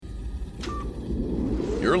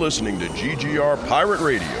You're listening to GGR Pirate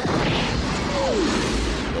Radio.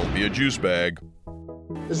 Don't be a juice bag.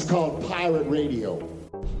 This is called Pirate Radio.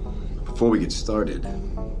 Before we get started,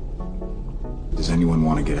 does anyone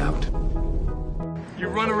want to get out? You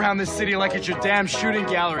run around this city like it's your damn shooting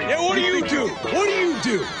gallery. Yeah, what do you do? What do you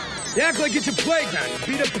do? You act like it's a playground. You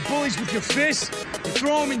beat up the bullies with your fists. You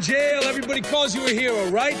throw them in jail. Everybody calls you a hero,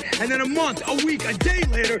 right? And then a month, a week, a day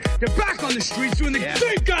later, you're back on the streets doing the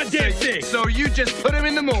same goddamn thing. So you just put him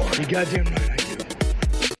in the morgue. You goddamn right I do.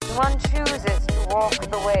 One chooses to walk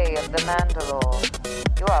the way of the Mandalore.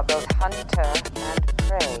 You are both hunter and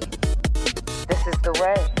prey. This is the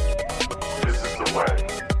way. This is the way.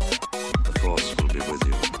 The Force will be with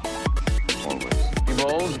you. Always. Be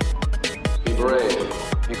bold. Be brave.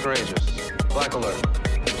 Be courageous. Black alert.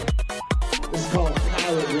 This is called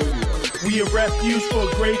Pirate Radio. We a refuge for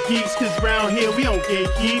great geeks, cause round here we don't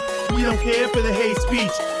gatekeep. We don't care for the hate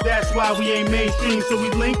speech. That's why we ain't mainstream. So we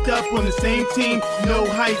linked up on the same team. No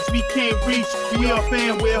heights we can't reach. We are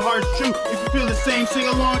fan, we're hearts true. If you feel the same, sing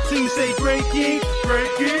along too. Say great geek,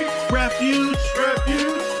 refuge, great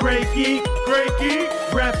geek,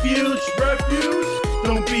 refuge.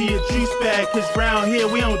 Don't be a juice bag, cause round here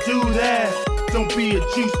we don't do that. Don't be a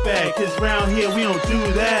juice bag, cause round here we don't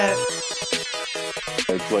do that.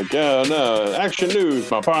 It's like, no, action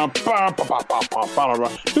news. And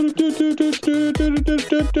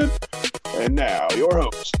now, your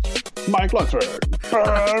host, Mike Lunsford.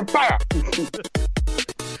 I'm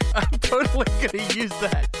totally going to use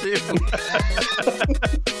that, too.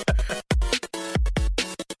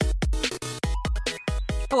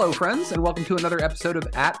 Hello, friends, and welcome to another episode of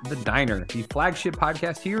At the Diner, the flagship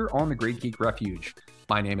podcast here on the Great Geek Refuge.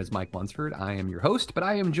 My name is Mike Lunsford. I am your host, but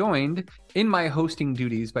I am joined in my hosting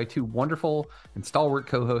duties by two wonderful and stalwart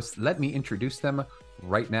co-hosts. Let me introduce them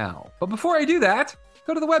right now. But before I do that,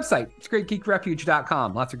 go to the website. It's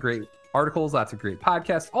greatgeekrefuge.com. Lots of great articles, lots of great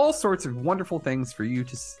podcasts, all sorts of wonderful things for you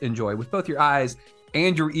to enjoy with both your eyes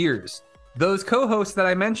and your ears. Those co-hosts that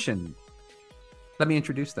I mentioned, let me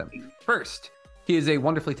introduce them. First, he is a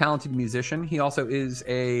wonderfully talented musician. He also is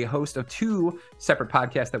a host of two separate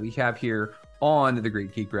podcasts that we have here on the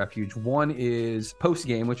Great Geek Refuge. One is Post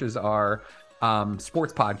Game, which is our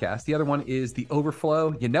sports podcast. The other one is The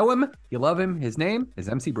Overflow. You know him, you love him. His name is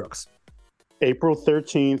MC Brooks. April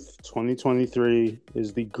 13th, 2023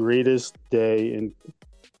 is the greatest day in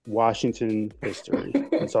Washington history.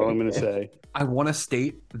 That's all I'm going to say. I want to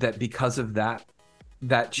state that because of that,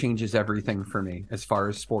 that changes everything for me as far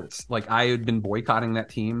as sports. Like, I had been boycotting that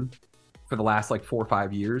team for the last 4 or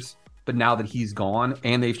 5 years, but now that he's gone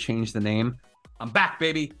and they've changed the name, I'm back,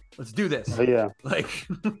 baby. Let's do this. Yeah.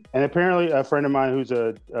 And apparently a friend of mine who's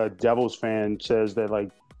a Devils fan says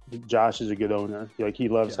that Josh is a good owner. He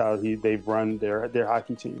loves how they've run their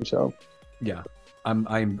hockey team. So yeah,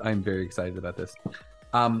 I'm very excited about this.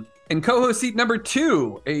 And co-host seat number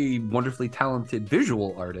 2, a wonderfully talented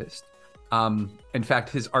visual artist. In fact,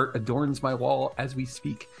 his art adorns my wall as we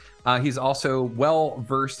speak. He's also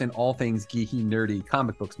well-versed in all things geeky, nerdy,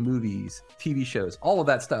 comic books, movies, TV shows, all of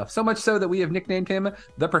that stuff. So much so that we have nicknamed him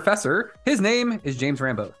The Professor. His name is James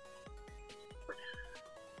Rambo.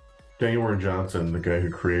 Daniel Warren Johnson, the guy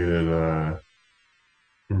who created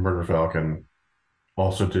Murder Falcon,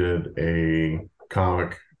 also did a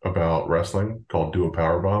comic about wrestling called Do a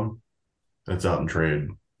Powerbomb. It's out in trade,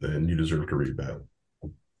 and you deserve to read that.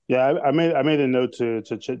 Yeah, I made a note to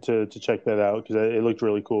check that out because it looked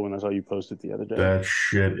really cool when I saw you post it the other day. That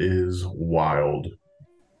shit is wild.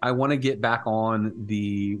 I want to get back on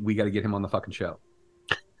we got to get him on the fucking show.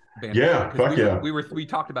 Yeah, fuck yeah. We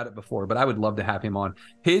talked about it before, but I would love to have him on.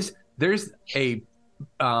 There's a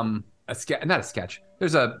sketch, not a sketch.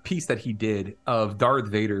 There's a piece that he did of Darth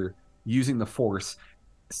Vader using the Force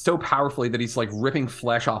so powerfully that he's ripping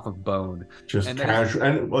flesh off of bone. Just casual,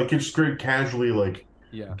 and it's great casually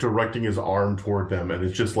directing his arm toward them, and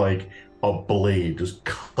it's just like a blade just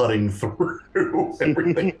cutting through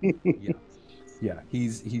everything. Yeah,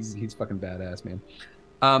 he's fucking badass, man.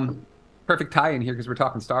 Perfect tie-in here because we're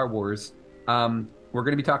talking Star Wars. We're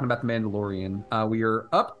going to be talking about The Mandalorian. We are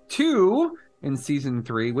up 2 in season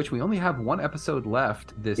 3, which we only have 1 episode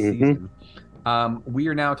left this season. We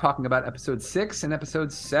are now talking about episode 6 and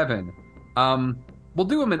episode 7. We'll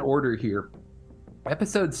do them in order here.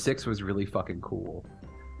 Episode 6 was really fucking cool.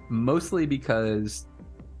 Mostly because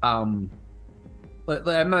I'm not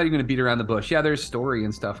even going to beat around the bush. Yeah, there's story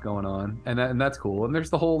and stuff going on, and that's cool. And there's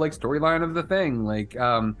the whole storyline of the thing.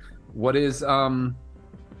 What is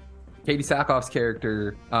Katie Sackhoff's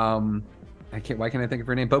character? Why can't I think of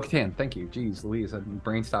her name? Bo-Katan. Thank you. Jeez Louise, my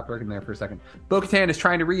brain stopped working there for a second. Bo-Katan is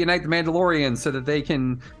trying to reunite the Mandalorians so that they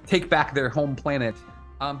can take back their home planet.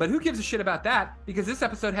 But who gives a shit about that? Because this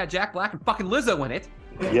episode had Jack Black and fucking Lizzo in it.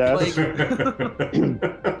 Yes.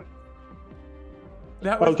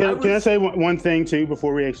 Can I say one thing too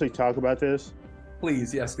before we actually talk about this?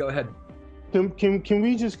 Please, yes, go ahead. Can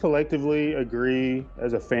we just collectively agree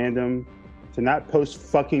as a fandom to not post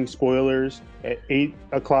fucking spoilers at 8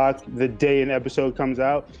 o'clock the day an episode comes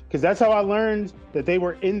out? Because that's how I learned that they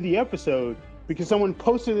were in the episode, because someone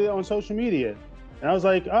posted it on social media. And I was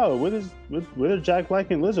like, oh, what are Jack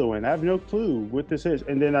Black and Lizzo in? I have no clue what this is.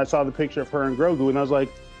 And then I saw the picture of her and Grogu, and I was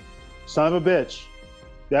like, son of a bitch.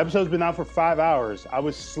 The episode's been out for 5 hours. I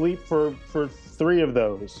was asleep for 3 of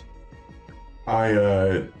those.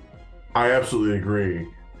 I absolutely agree.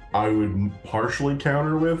 I would partially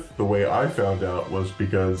counter with the way I found out was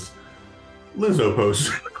because Lizzo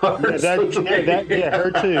posted on her social media.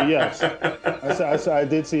 Her too. Yes, I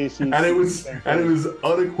did see it. And it was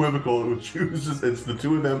unequivocal. She was just, it's the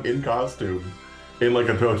two of them in costume in like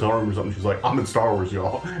a hotel room or something. She's like, I'm in Star Wars,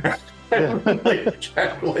 y'all. And like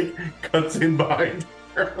Jack like cuts in behind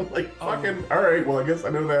her. I'm like, fucking all right. Well, I guess I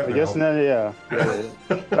know that. I guess now, yeah.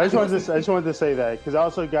 I just wanted to say that because I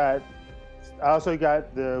also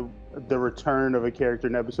got the return of a character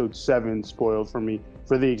in episode 7 spoiled for me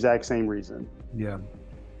for the exact same reason. Yeah.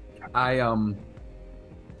 I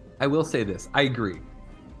will say this. I agree.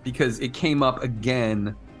 Because it came up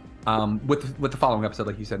again with the following episode,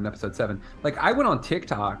 like you said in episode 7. Like, I went on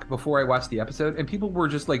TikTok before I watched the episode, and people were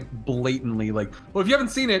just like blatantly like, well, if you haven't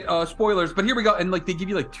seen it, spoilers, but here we go. And like they give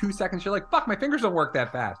you like 2 seconds. You're like, fuck, my fingers don't work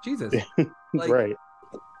that fast. Jesus. Like, right.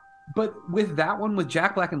 But with that one, with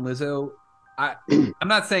Jack Black and Lizzo, I'm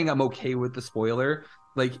not saying I'm okay with the spoiler.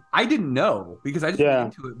 Like, I didn't know because I just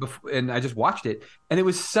went into it before, and I just watched it, and it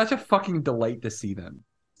was such a fucking delight to see them.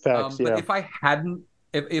 Facts, But if I hadn't,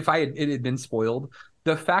 if it had been spoiled,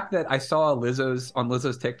 the fact that I saw on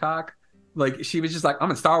Lizzo's TikTok, like she was just like,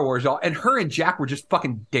 I'm in Star Wars, y'all, and her and Jack were just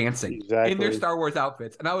fucking dancing in their Star Wars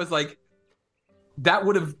outfits, and I was like, I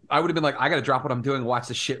would have been like, I got to drop what I'm doing and watch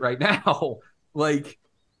this shit right now. Like,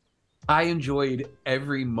 I enjoyed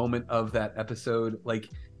every moment of that episode. Like,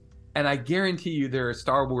 and I guarantee you there are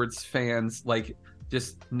Star Wars fans like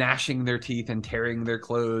just gnashing their teeth and tearing their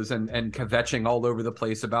clothes and kvetching all over the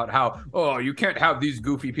place about how, oh, you can't have these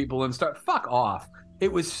goofy people and stuff. Fuck off.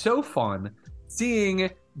 It was so fun seeing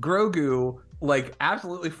Grogu like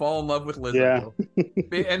absolutely fall in love with Lizzo.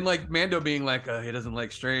 Yeah. And like Mando being like, he doesn't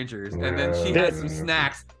like strangers. And then she has some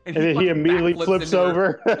snacks. And then he immediately flips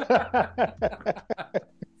over.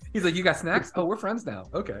 He's like, you got snacks? Oh, we're friends now.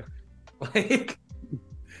 Okay. Like,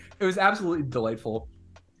 it was absolutely delightful.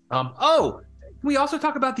 Can we also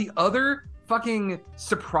talk about the other fucking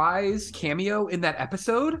surprise cameo in that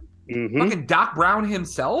episode? Mm-hmm. Fucking Doc Brown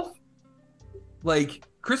himself? Like,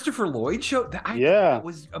 Christopher Lloyd showed that. That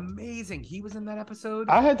was amazing. He was in that episode.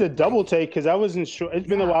 I had to double take because I wasn't sure. It's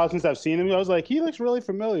been a while since I've seen him. I was like, he looks really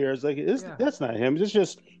familiar. I was like, that's not him. It's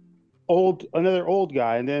just another old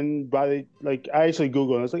guy. And then I actually Googled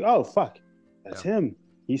and I was like, oh fuck, that's him.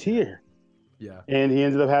 He's here. Yeah. And he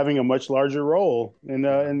ended up having a much larger role in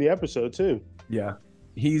the episode too. Yeah.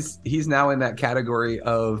 He's now in that category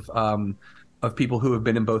of people who have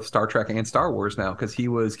been in both Star Trek and Star Wars now, because he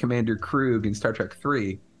was Commander Krug in Star Trek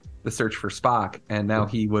 3, The Search for Spock, and now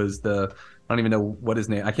he was I don't even know what his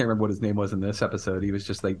name. I can't remember what his name was in this episode. He was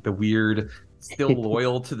just like the weird, still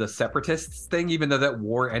loyal to the separatists thing, even though that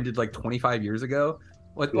war ended like 25 years ago.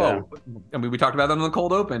 Like, I mean, we talked about that in the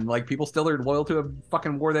cold open. Like, people still are loyal to a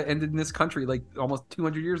fucking war that ended in this country like almost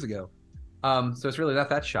 200 years ago. So it's really not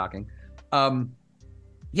that shocking.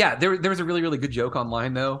 Yeah, there was a really, really good joke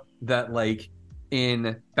online though that like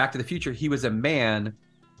in Back to the Future he was a man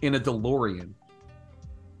in a DeLorean.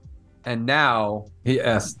 And now,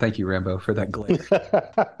 yes, thank you, Rambo, for that glare.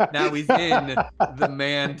 Now he's in the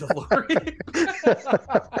man DeLorean.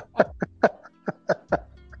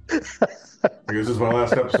 I guess this is my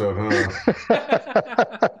last episode, huh?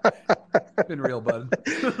 It's been real, bud.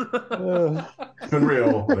 It's been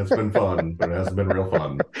real, but it's been fun, but it hasn't been real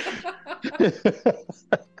fun.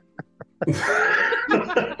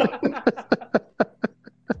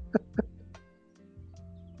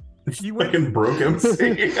 You fucking broke him.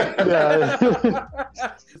 Exactly.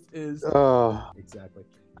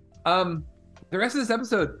 The rest of this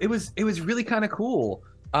episode, it was really kind of cool.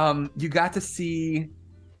 You got to see.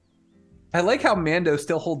 I like how Mando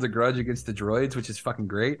still holds a grudge against the droids, which is fucking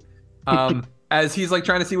great. As he's like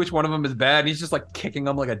trying to see which one of them is bad, and he's just like kicking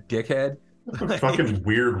them like a dickhead. Like, fucking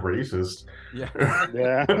weird racist. Yeah.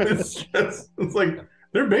 It's like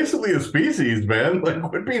they're basically a species, man. Like,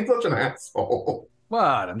 quit being such an asshole. What?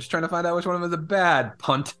 I'm just trying to find out which one of them is a bad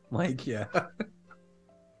punt. Like, yeah.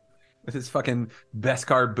 with his fucking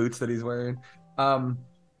Beskar boots that he's wearing.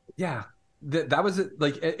 Yeah, that was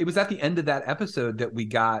like it was at the end of that episode that we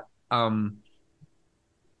got Bo-Katan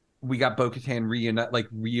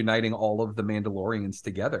reuniting all of the Mandalorians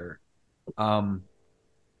together.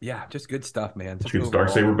 Yeah, just good stuff, man. She gets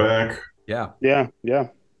Darksaber back. Yeah. Yeah,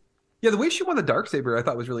 the way she won the Darksaber I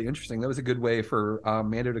thought was really interesting. That was a good way for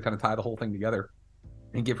Mando to kind of tie the whole thing together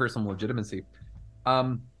and give her some legitimacy.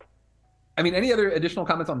 I mean, any other additional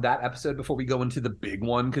comments on that episode before we go into the big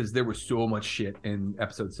one? Because there was so much shit in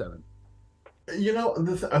episode 7. You know,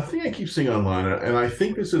 a thing I keep seeing online, and I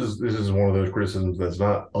think this is one of those criticisms that's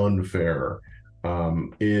not unfair,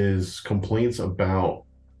 is complaints about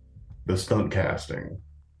the stunt casting.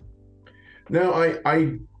 Now,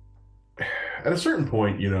 I at a certain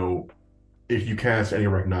point, you know, if you cast any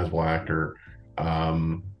recognizable actor,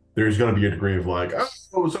 there's going to be a degree of like,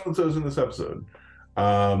 oh, so-and-so's in this episode.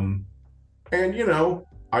 And, you know,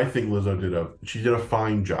 I think Lizzo did a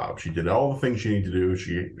fine job. She did all the things she needed to do.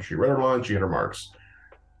 She read her lines, she hit her marks.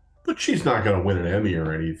 But she's not going to win an Emmy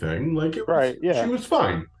or anything. Like, she was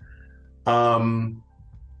fine.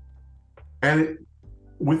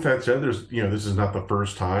 With that said, this is not the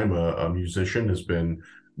first time a musician has been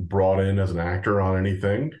brought in as an actor on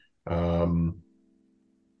anything.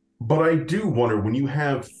 But I do wonder, when you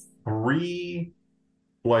have 3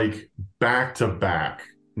 like back-to-back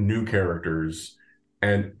new characters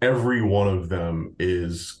and every one of them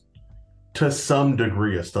is to some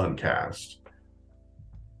degree a stunt cast,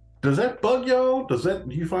 does that bug y'all? Do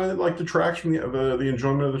you find it like detracts from the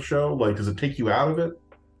enjoyment of the show? Like, does it take you out of it?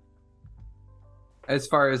 As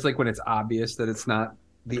far as like when it's obvious that it's not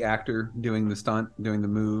the actor doing the stunt, doing the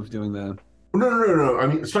move, doing the... No. I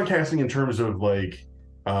mean, stunt casting in terms of like,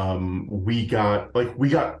 we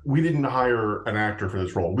didn't hire an actor for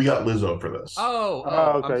this role. We got Lizzo for this.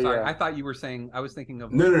 Oh, okay, I'm sorry. Yeah. I thought you were saying, I was thinking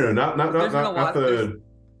of... No, not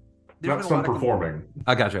stunt performing.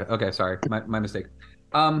 I gotcha. Okay, sorry. My mistake.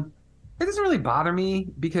 It doesn't really bother me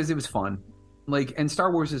because it was fun. Like, and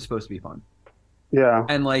Star Wars is supposed to be fun. Yeah.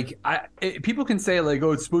 And like, people can say like,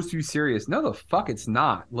 oh, it's supposed to be serious. No, the fuck, it's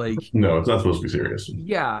not. Like, no, it's not supposed to be serious.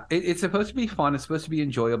 Yeah, it's supposed to be fun. It's supposed to be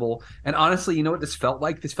enjoyable. And honestly, you know what this felt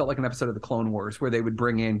like? This felt like an episode of the Clone Wars where they would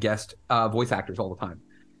bring in guest voice actors all the time,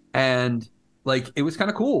 and like, it was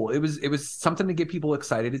kind of cool. It was something to get people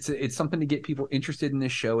excited. It's something to get people interested in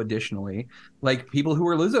this show. Additionally, like, people who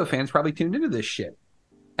are Lizzo fans probably tuned into this shit,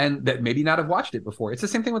 and that maybe not have watched it before. It's the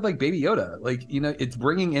same thing with like Baby Yoda. Like, you know, it's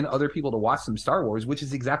bringing in other people to watch some Star Wars, which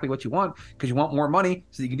is exactly what you want, because you want more money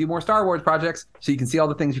so you can do more Star Wars projects, so you can see all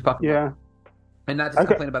the things you fucking love. And not just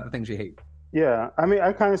complain about the things you hate. Yeah, I mean,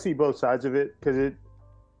 I kind of see both sides of it, because it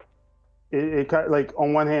like,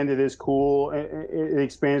 on one hand, it is cool. It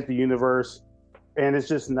expands the universe, and it's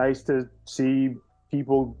just nice to see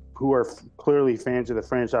people who are clearly fans of the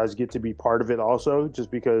franchise get to be part of it also,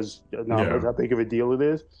 just because how big of a deal it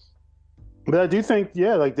is. But I do think,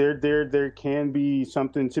 like, there can be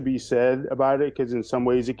something to be said about it, because in some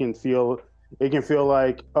ways it can feel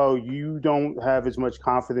like, oh, you don't have as much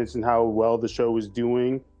confidence in how well the show is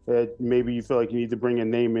doing, that maybe you feel like you need to bring a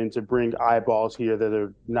name in to bring eyeballs here that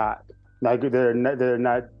are not good, they're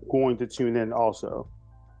not going to tune in also.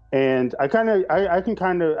 And I can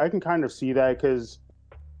kind of see that, because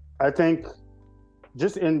I think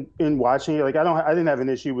just in watching it, like, I didn't have an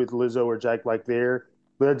issue with Lizzo or Jack Black there,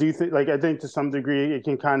 but I do think, like, I think to some degree it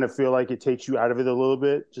can kind of feel like it takes you out of it a little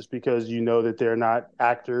bit, just because you know that they're not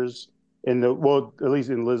actors at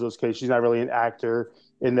least in Lizzo's case, she's not really an actor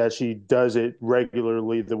in that she does it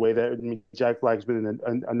regularly the way that, I mean, Jack Black's been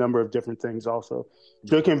in a number of different things also.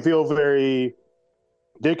 So it can feel they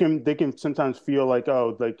can sometimes feel like,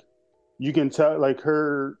 oh, like, you can tell, like,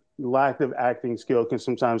 her lack of acting skill can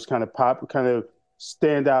sometimes kind of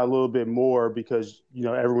stand out a little bit more, because, you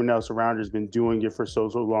know, everyone else around her has been doing it for so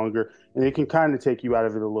longer, and it can kind of take you out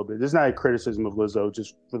of it a little bit. This is not a criticism of Lizzo,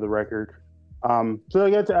 just for the record. So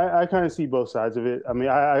I kind of see both sides of it. I mean,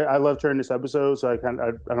 I loved her in this episode, so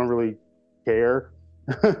I don't really care.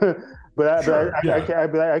 but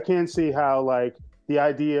I can see how, like, the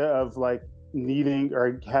idea of, like, needing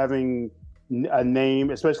or having a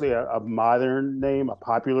name, especially a modern name, a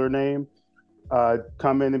popular name,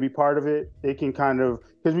 come in and be part of it. It can kind of,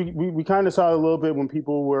 because we kind of saw a little bit when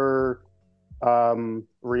people were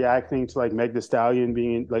reacting to, like, Meg Thee Stallion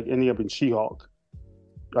ending up in She-Hulk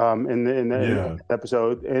in the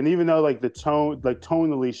episode. And even though, like, the tone, like,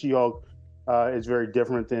 tonally, She-Hulk is very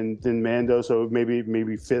different than Mando, so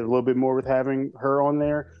maybe fit a little bit more with having her on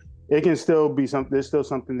there. It can still be there's still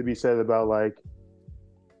something to be said about, like,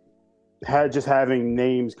 just having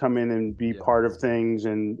names come in and be part of things,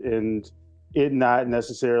 and it not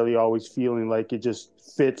necessarily always feeling like it just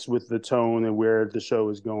fits with the tone and where the show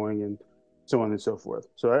is going and so on and so forth.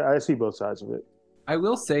 So I see both sides of it. I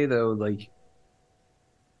will say though, like,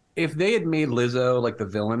 if they had made Lizzo like the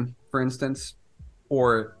villain, for instance,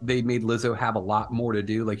 or they made Lizzo have a lot more to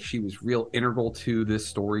do, like she was real integral to this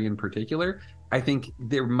story in particular, I think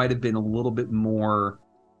there might have been a little bit more,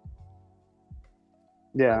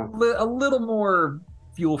 a little more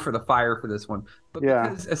fuel for the fire for this one. But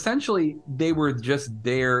because essentially they were just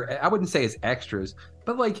there, I wouldn't say as extras,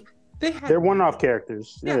 but like they're one-off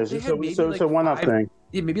characters. So it's a one-off thing.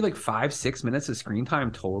 Yeah, maybe like 5-6 minutes of screen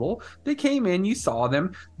time total. They came in, you saw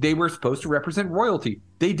them. They were supposed to represent royalty.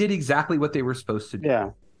 They did exactly what they were supposed to do. Yeah.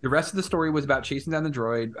 The rest of the story was about chasing down the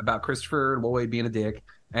droid, about Christopher Lloyd being a dick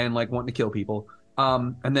and like wanting to kill people.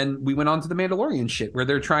 And then we went on to the Mandalorian shit where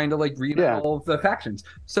they're trying to like reunite all of the factions.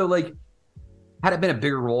 So like, had it been a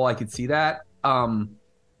bigger role, I could see that.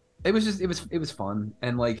 It was fun.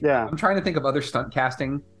 And like, I'm trying to think of other stunt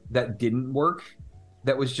casting that didn't work,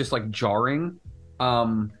 that was just like jarring.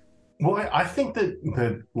 Well, I think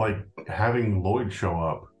that like having Lloyd show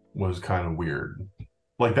up was kind of weird.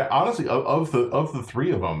 Like that, honestly, of the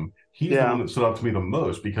three of them, he's the one that stood out to me the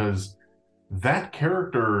most, because that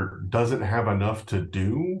character doesn't have enough to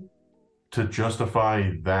do to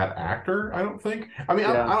justify that actor. I don't think. I mean,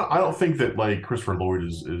 I don't think that like Christopher Lloyd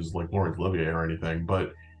is like Laurence Olivier or anything,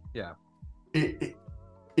 but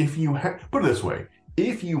if you put it this way,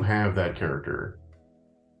 if you have that character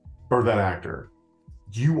or that actor,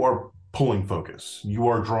 you are pulling focus. You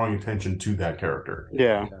are drawing attention to that character.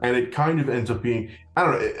 Yeah. And it kind of ends up being, I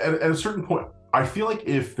don't know, at a certain point, I feel like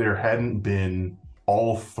if there hadn't been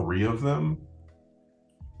all three of them,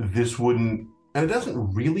 this wouldn't, and it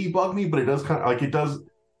doesn't really bug me, but it does kind of, like it does,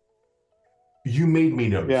 you made me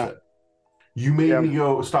notice it. You made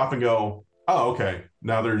me stop and go, oh, okay,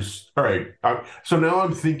 now there's, all right. So now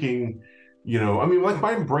I'm thinking, you know, I mean, like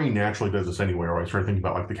my brain naturally does this anyway, where I start thinking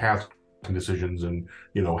about like the cast decisions and,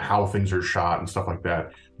 you know, how things are shot and stuff like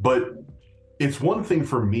that. But it's one thing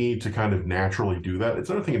for me to kind of naturally do that. It's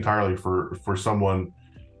another thing entirely for someone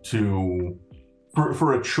to,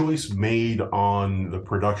 for a choice made on the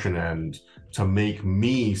production end to make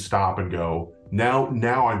me stop and go, now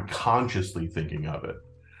I'm consciously thinking of it.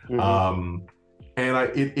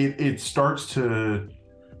 And it starts to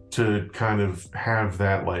kind of have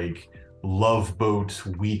that like Love Boat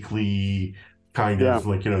weekly kind of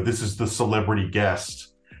like, you know, this is the celebrity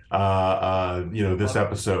guest, you know, this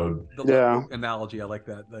episode. The analogy, I like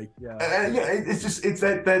that. Like, it's just, it's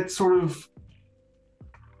that sort of,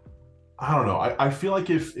 I don't know. I feel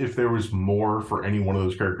like if there was more for any one of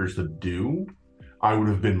those characters to do, I would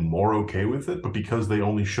have been more okay with it. But because they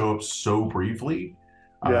only show up so briefly,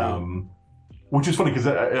 which is funny because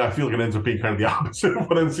I feel like it ends up being kind of the opposite of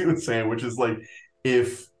what I'm saying, which is like,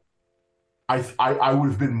 if I would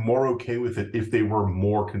have been more okay with it if they were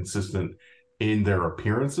more consistent in their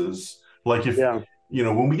appearances. Like if you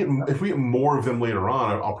know, if we get more of them later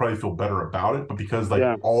on, I'll probably feel better about it. But because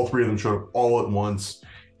like all three of them showed up all at once,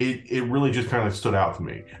 it really just kind of stood out to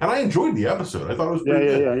me. And I enjoyed the episode. I thought it was pretty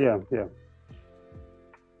good. Yeah.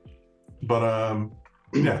 But I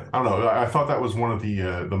don't know. I thought that was one of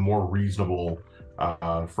the more reasonable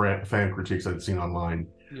fan critiques I'd seen online.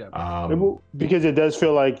 Because it does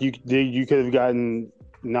feel like you could have gotten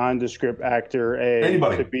nondescript actor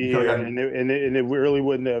anybody to be here, and it really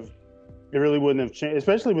wouldn't have changed,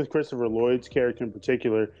 especially with Christopher Lloyd's character in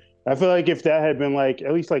particular. I feel like if that had been like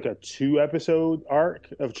at least like a 2-episode arc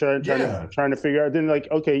of trying to figure out, then like,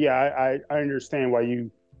 okay, I understand why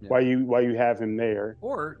you have him there.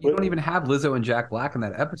 Or you don't even have Lizzo and Jack Black in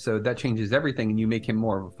that episode. That changes everything, and you make him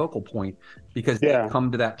more of a focal point because they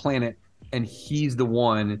come to that planet and he's the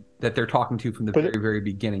one that they're talking to from the very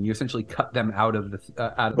beginning. You essentially cut them out of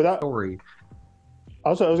the story.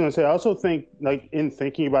 Also, I was going to say, I also think, like, in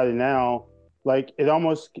thinking about it now, like, it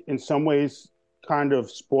almost in some ways kind of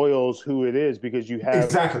spoils who it is, because you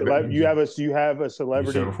have you have a celebrity.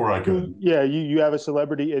 You said before I could. You have a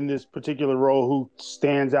celebrity in this particular role who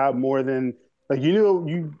stands out more than, like,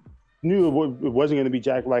 you knew it wasn't going to be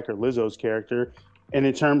Jack Black or Lizzo's character, and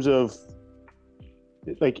in terms of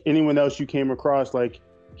like anyone else you came across, like,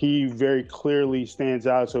 he very clearly stands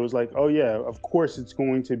out. So it was like, oh yeah, of course it's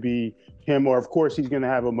going to be him, or of course he's going to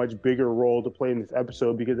have a much bigger role to play in this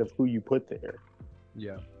episode because of who you put there.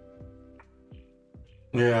 Yeah,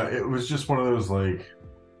 it was just one of those, like,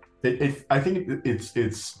 I think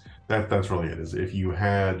it's that's really it. Is if you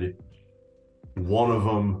had one of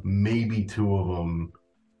them, maybe two of them,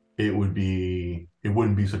 it wouldn't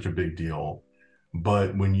be such a big deal.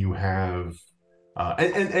 But when you have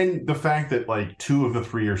And the fact that like 2 of the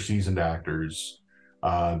 3 are seasoned actors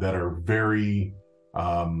that are very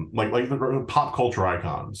like the pop culture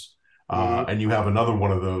icons, and you have another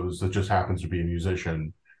one of those that just happens to be a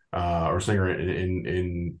musician or singer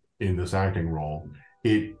in this acting role.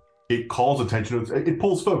 It calls attention. It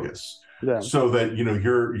pulls focus, so that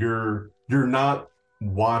you're not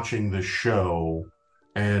watching the show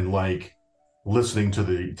and like listening to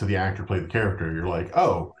the actor play the character. You're like,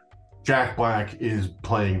 oh, Jack Black is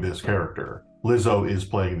playing this character. Lizzo is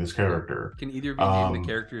playing this character. Can either of you name the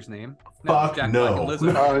character's name? Fuck Jack no. Black and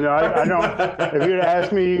Lizzo. No, I don't. If you'd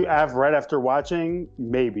ask me right after watching,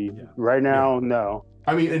 maybe. Yeah. Right now, no.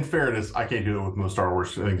 I mean, in fairness, I can't do it with most Star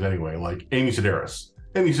Wars things anyway. Like Amy Sedaris.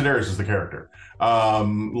 Amy Sedaris is the character.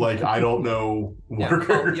 Like I don't know what her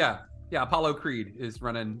character. Yeah, Apollo Creed is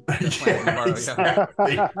running.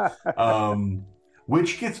 Exactly.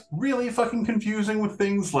 Which gets really fucking confusing with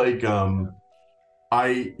things like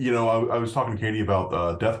I was talking to Katie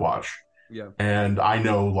about Death Watch. Yeah. And I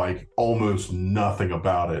know like almost nothing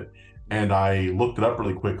about it. And I looked it up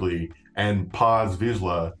really quickly, and Paz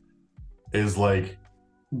Vizsla is like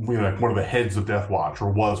one of the heads of Death Watch,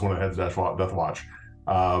 or was one of the heads of Death Watch.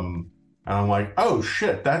 And I'm like, oh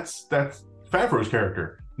shit, that's Favreau's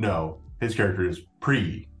character. No, his character is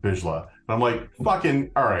pre-Vizsla. And I'm like,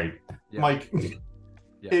 fucking all right. Yeah. Like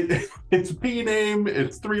it's a P name,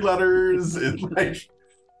 it's 3 letters, it's like,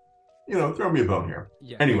 throw me a bone here.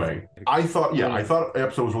 Yeah. Anyway, I thought the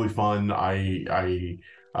episode was really fun. I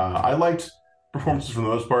liked performances for the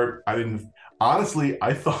most part. I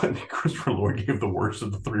thought Christopher Lloyd gave the worst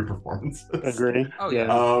of the 3 performances. Agree. Oh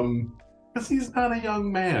yeah. Because he's not a young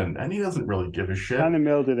man and he doesn't really give a shit. Kind of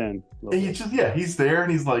mailed it in. He's there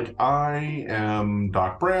and he's like, I am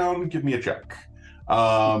Doc Brown, give me a check.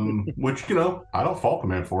 Which, I don't fault the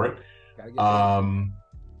man for it.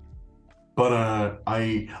 But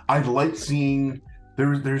I liked seeing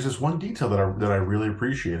there's this one detail that I really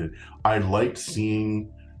appreciated. I liked seeing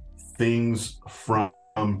things from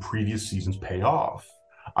previous seasons pay off.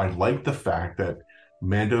 I liked the fact that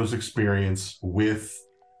Mando's experience with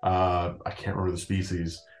I can't remember the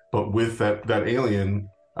species, but with that alien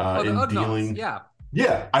in dealing.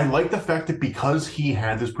 Yeah, I like the fact that because he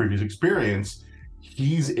had this previous experience,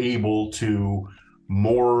 he's able to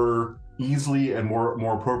more easily and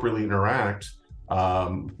more appropriately interact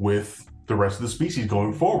with the rest of the species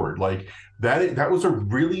going forward. Like that was a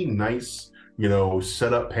really nice,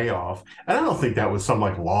 setup payoff. And I don't think that was some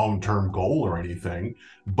like long-term goal or anything,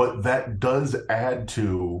 but that does add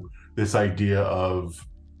to this idea of,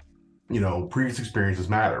 previous experiences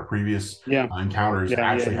matter. Previous encounters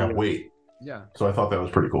actually have weight. Yeah. So I thought that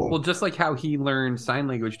was pretty cool. Well, just like how he learned sign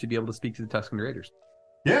language to be able to speak to the Tusken Raiders.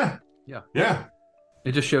 Yeah. Yeah. Yeah.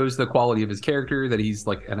 It just shows the quality of his character, that he's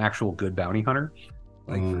like an actual good bounty hunter.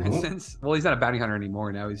 Like for instance, well, he's not a bounty hunter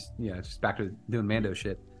anymore. Now he's just back to doing Mando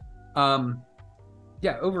shit.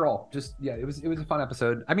 Overall, it was a fun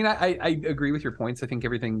episode. I mean, I agree with your points. I think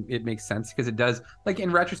everything, it makes sense because it does. Like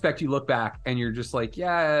in retrospect, you look back and you're just like,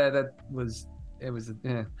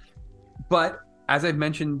 But as I've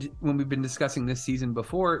mentioned when we've been discussing this season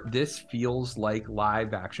before, this feels like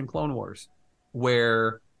live action Clone Wars,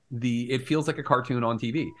 where it feels like a cartoon on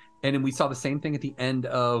TV. And then we saw the same thing at the end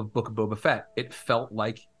of Book of Boba Fett. It felt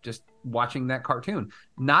like just watching that cartoon,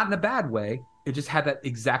 not in a bad way. It just had that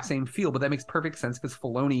exact same feel, but that makes perfect sense because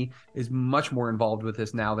Filoni is much more involved with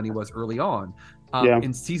this now than he was early on.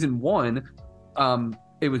 In season 1,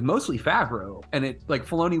 it was mostly Favreau, and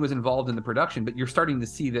Filoni was involved in the production, but you're starting to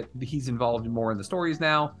see that he's involved more in the stories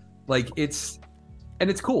now. It's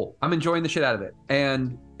cool. I'm enjoying the shit out of it.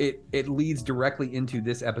 And it leads directly into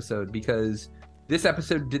this episode because this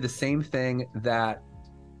episode did the same thing that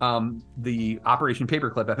the Operation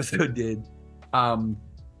Paperclip episode did,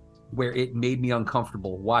 where it made me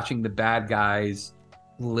uncomfortable watching the bad guys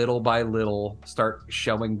little by little start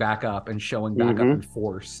showing back up and showing back up in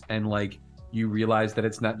force. And you realize that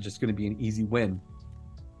it's not just going to be an easy win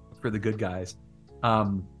for the good guys.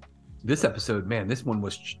 This episode, man, this one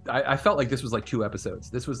was, I felt like this was like 2 episodes.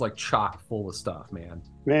 This was like chock full of stuff, man.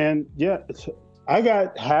 Man, yeah. I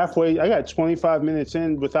got 25 minutes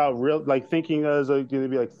in without thinking there was going to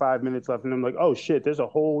be 5 minutes left. And I'm like, oh shit, there's a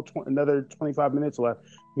whole another 25 minutes left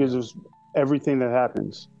because of everything that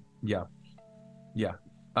happens. Yeah. Yeah.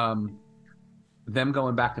 Them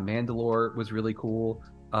going back to Mandalore was really cool.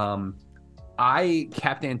 I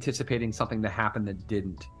kept anticipating something to happen that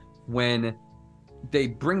didn't. When they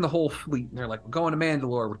bring the whole fleet and they're like, we're going to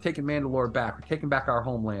Mandalore, we're taking Mandalore back, we're taking back our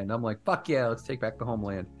homeland. I'm like, fuck yeah, let's take back the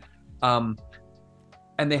homeland.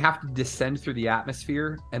 and they have to descend through the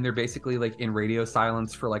atmosphere, and they're basically like in radio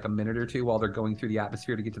silence for like a minute or two while they're going through the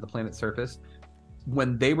atmosphere to get to the planet's surface.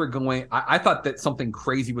 When they were going, I thought that something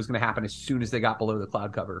crazy was going to happen as soon as they got below the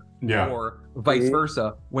cloud cover. Yeah. Or vice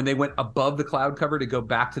versa. When they went above the cloud cover to go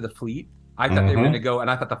back to the fleet, I thought they were going to go,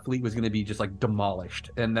 and I thought the fleet was going to be just like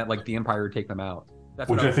demolished, and that like the Empire would take them out. That's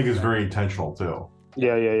which I think is very intentional too.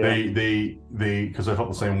 Yeah. They because I felt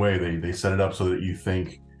the same way. They set it up so that you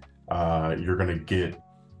think you're going to get,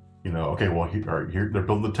 okay, well here they're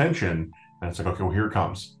building the tension, and it's like, okay, well here it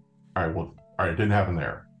comes. All right, it didn't happen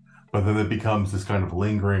there. But then it becomes this kind of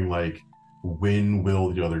lingering, like, when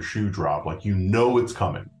will the other shoe drop? Like, it's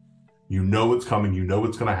coming. It's coming.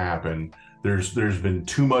 It's going to happen. There's been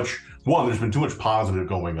too much. There's been too much positive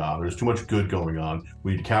going on. There's too much good going on.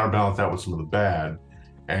 We need to counterbalance that with some of the bad.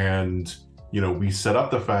 And, we set up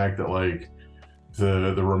the fact that, like,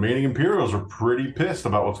 the remaining Imperials are pretty pissed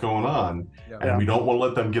about what's going on. Yeah. And we don't want to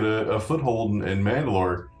let them get a foothold in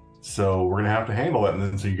Mandalore. So we're going to have to handle that. And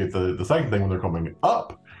then so you get the second thing when they're coming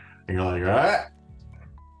up. And you're like,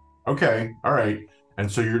 okay, all right. And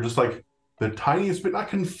so you're just like the tiniest bit, not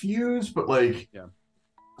confused, but like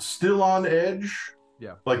still on edge.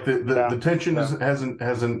 Yeah. Like the tension it's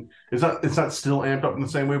not still amped up in the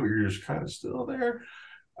same way, but you're just kind of still there.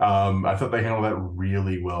 I thought they handled that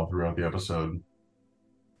really well throughout the episode.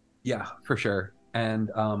 Yeah, for sure.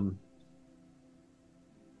 And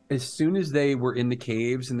as soon as they were in the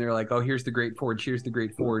caves and they're like, oh, here's the Great Forge,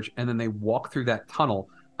 and then they walk through that tunnel.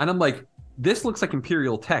 And I'm like, this looks like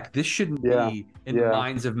Imperial tech. This shouldn't be in the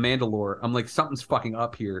mines of Mandalore. I'm like, something's fucking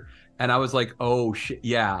up here. And I was like, oh shit,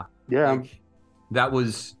 yeah. Like, that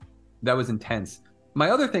was intense. My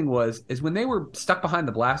other thing is when they were stuck behind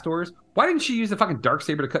the blast doors, why didn't she use the fucking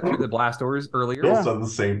darksaber to cut through the blast doors earlier? Bill said the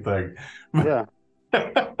same thing. Yeah.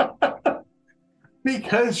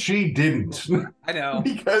 Because she didn't. I know.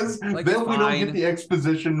 Because like, then we don't get the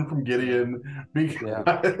exposition from Gideon.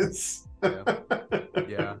 Because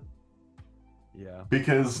yeah.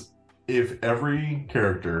 Because if every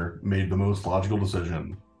character made the most logical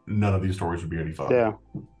decision, none of these stories would be any fun. Yeah.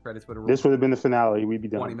 Credits would have this would have been the finale. We'd be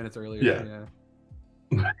done 20 minutes earlier. Yeah.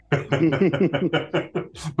 But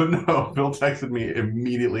no, Phil texted me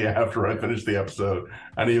immediately after I finished the episode,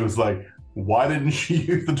 and he was like, why didn't she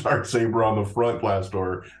use the darksaber on the front glass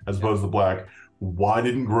door as opposed to the black? Why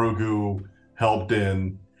didn't Grogu help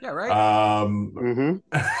Din? Yeah, right.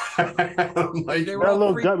 Like, we got a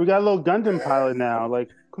little Gundam pilot now. Like,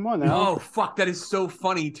 come on now. Oh fuck, that is so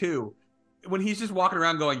funny too. When he's just walking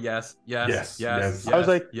around going, yes. I was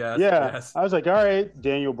like, yes. I was like, all right,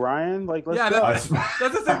 Daniel Bryan, like, let's go.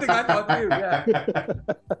 That's the same thing I thought too.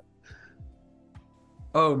 Yeah.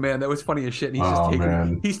 Oh man, that was funny as shit.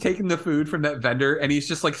 And he's taking the food from that vendor, and he's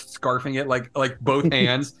just like scarfing it like both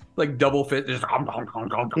hands, like double fit. Just like,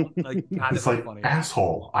 God, it's like funny.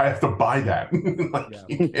 Asshole. I have to buy that.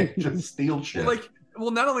 You can't just steal shit.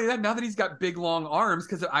 Well, not only that, now that he's got big long arms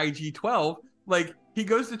because of IG-12, like he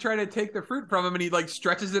goes to try to take the fruit from him, and he like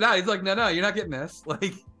stretches it out. He's like, no, you're not getting this.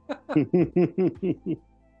 Like.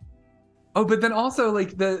 Oh, but then also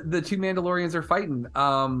like the two Mandalorians are fighting.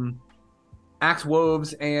 Axe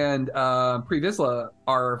Woves and Pre Vizsla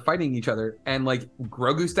are fighting each other, and like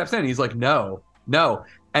Grogu steps in and he's like, no,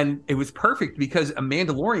 and it was perfect because a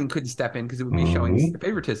Mandalorian couldn't step in because it would be showing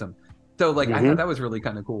favoritism. So like I thought that was really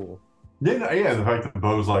kind of cool. Yeah, the fact that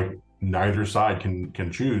Bo's like neither side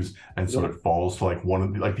can choose, and so it falls to like one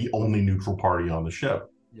of the only neutral party on the ship.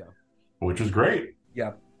 Yeah, which is great.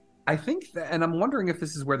 Yeah. I think that, and I'm wondering if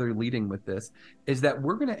this is where they're leading with this, is that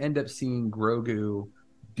we're going to end up seeing Grogu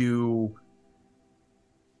do.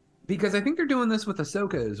 Because I think they're doing this with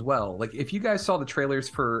Ahsoka as well. Like, if you guys saw the trailers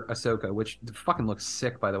for Ahsoka, which fucking looks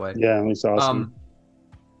sick, by the way. Yeah, it's awesome.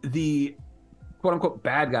 The quote-unquote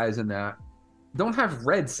bad guys in that don't have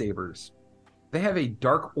red sabers. They have a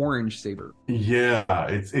dark orange saber. Yeah,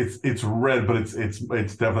 it's red, but it's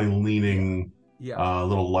definitely leaning a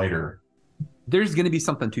little lighter. There's going to be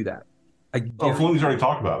something to that. Filoni's already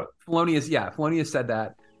talked about it. Filoni has said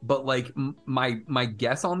that. But, like, my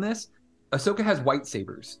guess on this, Ahsoka has white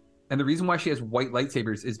sabers. And the reason why she has white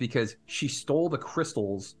lightsabers is because she stole the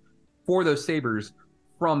crystals for those sabers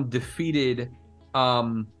from defeated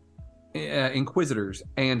Inquisitors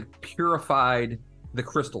and purified the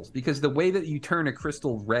crystals. Because the way that you turn a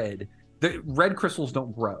crystal red, the red crystals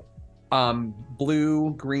don't grow.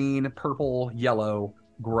 Blue, green, purple, yellow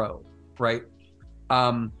grow, right?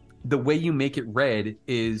 The way you make it red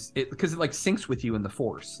is because it like syncs with you in the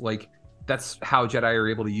Force. Like that's how Jedi are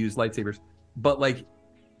able to use lightsabers. But like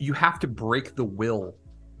you have to break the will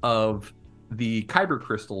of the Kyber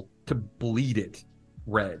crystal to bleed it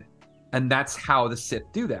red. and that's how the Sith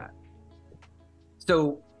do that.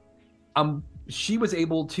 So she was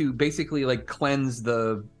able to basically like cleanse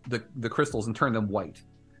the crystals and turn them white,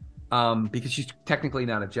 because she's technically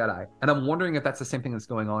not a Jedi. And I'm wondering if that's the same thing that's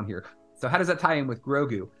going on here. So how does that tie in with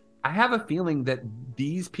Grogu? I have a feeling that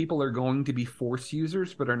these people are going to be Force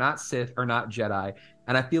users, but are not Sith or not Jedi.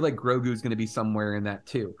 And I feel like Grogu is going to be somewhere in that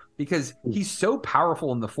too, because he's so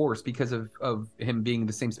powerful in the Force because of him being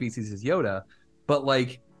the same species as Yoda. But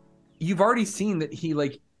like, you've already seen that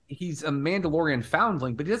he's a Mandalorian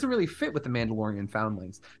foundling, but he doesn't really fit with the Mandalorian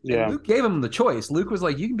foundlings. Yeah. And Luke gave him the choice. Luke was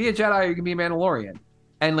like, you can be a Jedi or you can be a Mandalorian.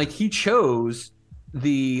 And like, he chose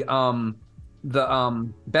the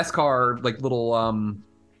Beskar, like little armor,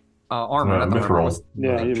 not the armor.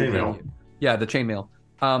 Chainmail. The chainmail.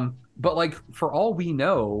 But like, for all we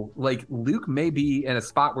know, like Luke may be in a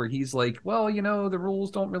spot where he's like, well, you know, the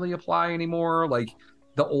rules don't really apply anymore. Like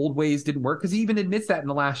the old ways didn't work, because he even admits that in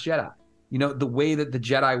The Last Jedi. You know, the way that the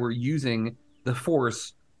Jedi were using the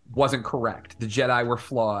Force wasn't correct. The Jedi were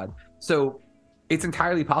flawed. So it's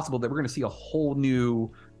entirely possible that we're going to see a whole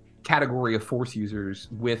new category of Force users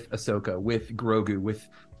with Ahsoka, with Grogu, with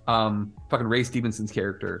fucking Ray Stevenson's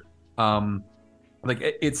character. I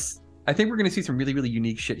think we're going to see some really, really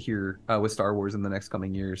unique shit here with Star Wars in the next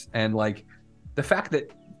coming years. And like the fact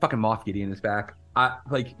that fucking Moff Gideon is back,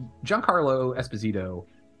 like Giancarlo Esposito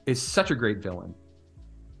is such a great villain.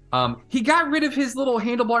 He got rid of his little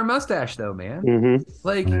handlebar mustache though, man. Mm-hmm.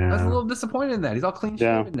 I was a little disappointed in that. He's all clean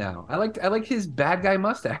shaven now. I like his bad guy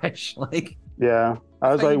mustache. Like, yeah,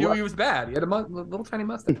 I was like, knew he was bad. He had a little tiny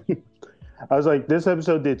mustache. I was like, this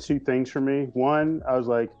episode did two things for me. One, I was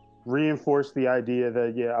like, reinforced the idea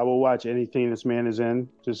that I will watch anything this man is in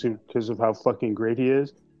just because of how fucking great he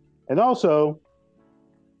is, and also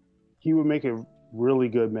he would make a really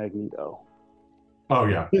good Magneto. Oh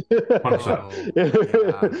yeah,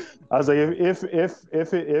 100%. I was like, if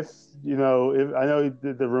you know, if I know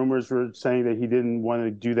the rumors were saying that he didn't want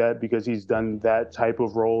to do that because he's done that type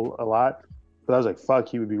of role a lot, but I was like, fuck,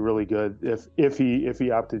 he would be really good if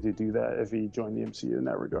he opted to do that, if he joined the MCU in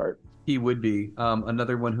that regard. He would be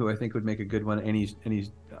another one who I think would make a good one, and he's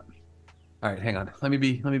all right. Hang on, let me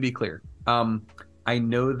be clear. I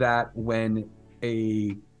know that when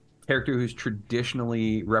a character who's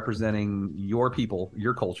traditionally representing your people,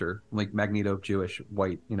 your culture, like Magneto, Jewish,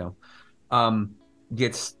 white, you know,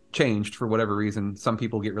 gets changed for whatever reason, some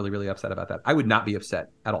people get really, really upset about that. I would not be upset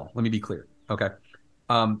at all. Let me be clear. Okay.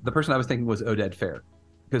 The person I was thinking was Oded Fehr,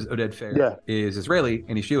 because Oded Fehr is Israeli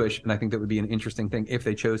and he's Jewish, and I think that would be an interesting thing if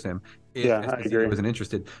they chose him. If Esposito wasn't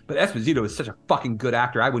interested. But Esposito is such a fucking good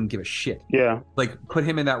actor, I wouldn't give a shit. Yeah. Like, put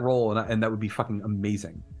him in that role, and that would be fucking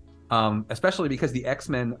amazing. Especially because the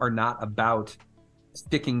X-Men are not about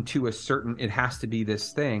sticking to a certain, it has to be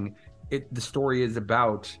this thing. The story is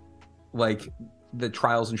about like the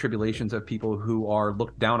trials and tribulations of people who are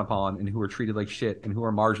looked down upon and who are treated like shit and who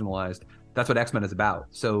are marginalized. That's what X-Men is about.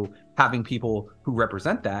 So having people who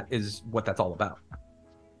represent that is what that's all about.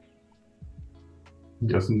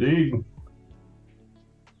 Yes, indeed.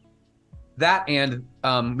 That, and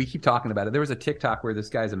we keep talking about it. There was a TikTok where this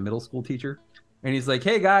guy's a middle school teacher, and he's like,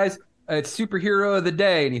 hey guys, it's superhero of the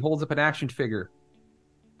day. And he holds up an action figure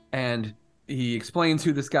and he explains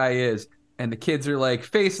who this guy is. And the kids are like,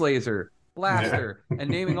 face laser, blaster, and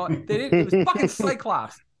naming all. It was fucking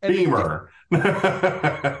Cyclops. And Beamer.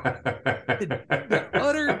 The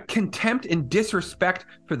utter contempt and disrespect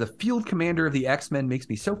for the field commander of the X-Men makes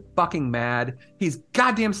me so fucking mad. He's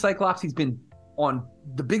goddamn Cyclops. He's been on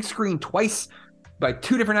the big screen twice by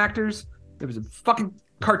two different actors. There was a fucking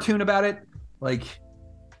cartoon about it. Like,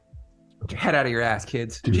 get your head out of your ass,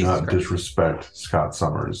 kids. Do not disrespect Scott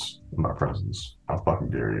Summers in my presence. How fucking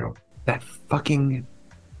dare you? That fucking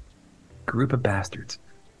group of bastards.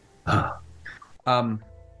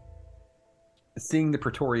 Seeing the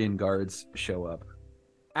Praetorian Guards show up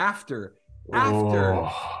after Brie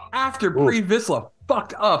Vizsla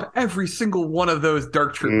fucked up every single one of those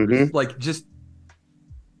dark troopers. Mm-hmm. Like, just,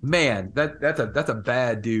 man, that's a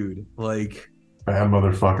bad dude. Like, bad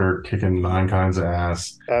motherfucker kicking 9 kinds of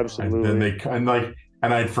ass. Absolutely. And then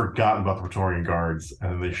and I'd forgotten about the Praetorian Guards,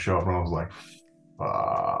 and then they show up, and I was like,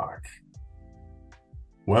 fuck.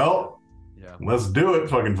 Well, yeah, let's do it.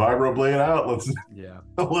 Fucking vibroblade out. Let's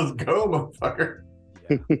go, motherfucker.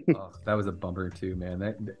 Yeah. Oh, that was a bumper too,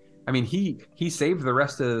 man. I mean, he saved the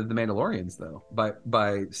rest of the Mandalorians though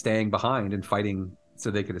by staying behind and fighting so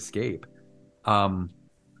they could escape.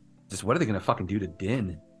 Just what are they gonna fucking do to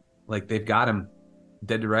Din? Like, they've got him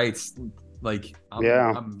dead to rights. Like,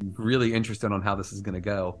 I'm really interested on how this is gonna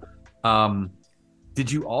go.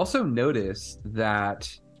 Did you also notice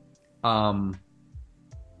that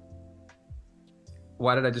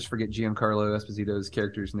Why did I just forget Giancarlo Esposito's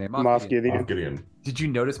character's name? Moff Gideon. Moff Gideon. Did you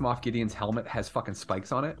notice Moff Gideon's helmet has fucking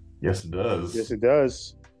spikes on it? Yes, it does. Yes, it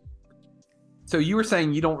does. So you were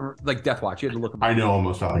saying you don't like Death Watch. You had to look. I know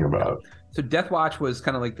almost nothing about it. So Death Watch was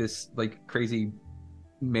kind of like this like crazy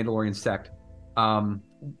Mandalorian sect.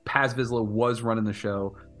 Paz Vizsla was running the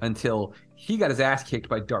show until he got his ass kicked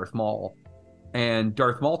by Darth Maul. And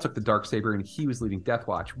Darth Maul took the Darksaber and he was leading Death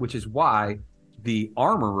Watch, which is why the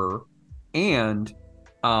Armorer and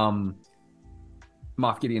Moff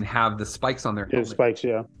Gideon have the spikes on their helmet. Yeah, spikes,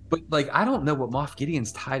 yeah. But like, I don't know what Moff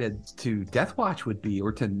Gideon's tied to Death Watch would be,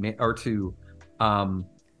 or to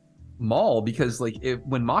Maul, because like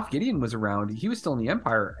when Moff Gideon was around, he was still in the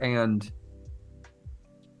Empire, and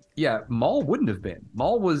yeah, Maul wouldn't have been.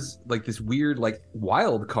 Maul was like this weird like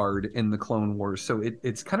wild card in the Clone Wars, so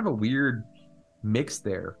it's kind of a weird mix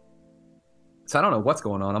there. So I don't know what's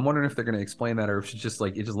going on. I'm wondering if they're going to explain that, or if it's just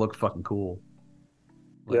like it just looked fucking cool.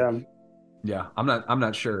 Like, yeah, I'm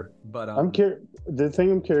not sure, but I'm curious. The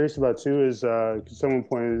thing I'm curious about too is I saw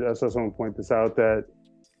someone point this out, that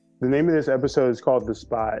the name of this episode is called "The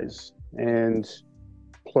Spies," and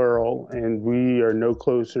plural, and we are no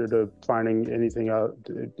closer to finding anything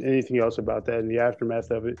else about that in the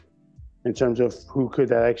aftermath of it, in terms of who could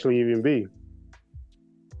that actually even be.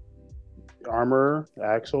 Armorer,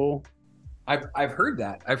 Axel. I've heard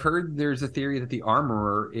that. I've heard there's a theory that the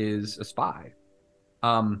Armorer is a spy,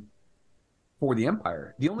 for the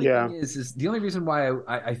Empire. The only thing is the only reason why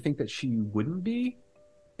I think that she wouldn't be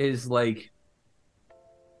is like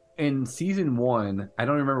in season 1, I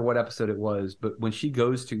don't remember what episode it was, but when she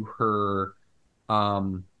goes to her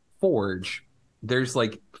forge, there's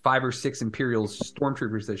like 5 or 6 Imperial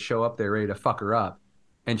stormtroopers that show up there ready to fuck her up,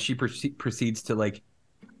 and she proceeds to like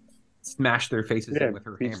smash their faces in with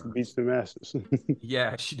her hammer. Beats the masses.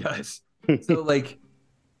 Yeah, she does. So like,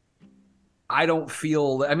 I don't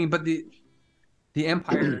feel. I mean, but the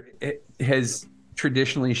Empire has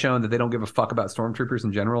traditionally shown that they don't give a fuck about stormtroopers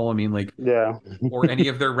in general. I mean, like, or any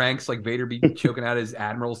of their ranks. Like Vader be choking out his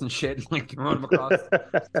admirals and shit, like throwing them across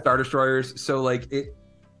Star Destroyers. So like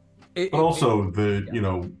but also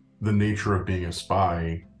the nature of being a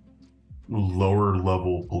spy, lower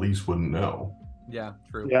level police wouldn't know. Yeah,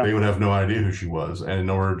 true. Yeah. They would have no idea who she was, and in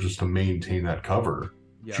order just to maintain that cover,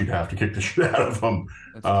 she'd have to kick the shit out of them.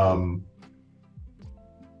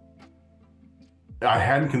 I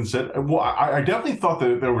hadn't considered. Well, I definitely thought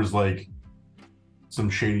that there was like some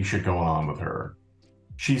shady shit going on with her.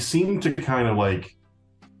 She seemed to kind of like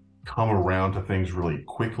come around to things really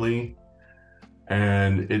quickly,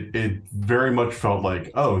 and it very much felt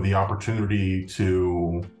like, oh, the opportunity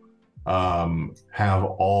to have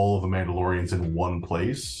all of the Mandalorians in one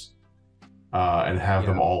place, and have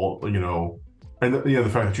them all, and the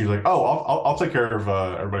fact that she's like, oh, I'll take care of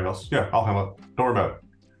everybody else. Yeah, I'll handle it. Don't worry about it.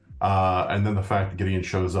 And then the fact that Gideon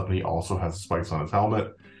shows up and he also has spikes on his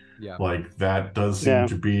helmet, like that does seem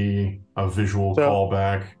to be a visual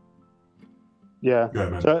callback. Yeah. Go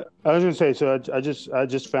ahead, man. So I was gonna say, so I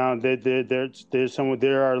just found that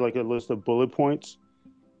there are like a list of bullet points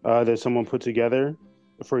that someone put together.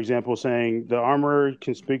 For example, saying the Armorer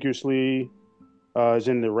conspicuously is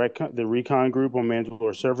in the recon group on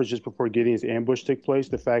Mandalore surface just before Gideon's ambush took place.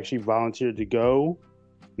 The fact she volunteered to go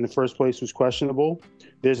in the first place was questionable.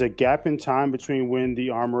 There's a gap in time between when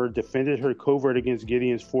the Armorer defended her covert against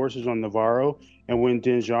Gideon's forces on Navarro and when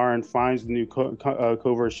Din Djarin finds the new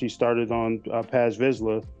covert she started on Paz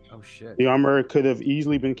Vizsla. Oh shit! The Armorer could have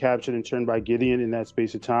easily been captured and turned by Gideon in that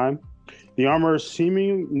space of time. The Armorer's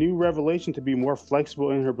seeming new revelation to be more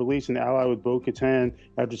flexible in her beliefs and ally with Bo-Katan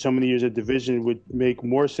after so many years of division would make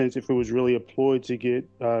more sense if it was really a ploy to get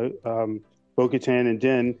Bo-Katan and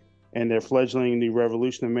Din and their fledgling new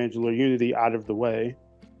revolution of Mandalore unity out of the way.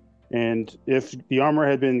 And if the Armorer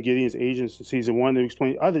had been Gideon's agents in season 1 to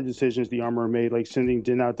explain other decisions the Armorer made, like sending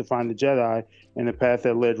Din out to find the Jedi, and the path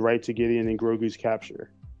that led right to Gideon and Grogu's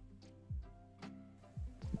capture.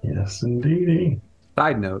 Yes, indeedy.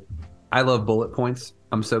 Side note, I love bullet points.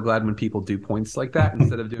 I'm so glad when people do points like that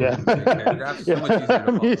instead of doing big paragraphs. So much easier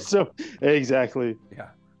to follow. Exactly. Yeah.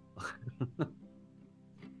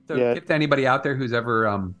 Tip to anybody out there who's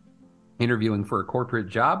ever interviewing for a corporate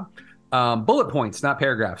job, bullet points, not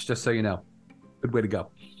paragraphs, just so you know. Good way to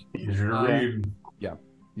go. Easier to read. Yeah.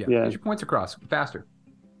 Get your points across faster.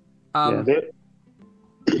 Go ahead.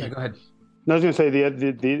 I was going to say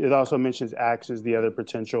it also mentions Axe as the other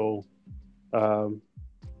potential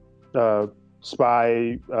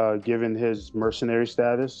spy, given his mercenary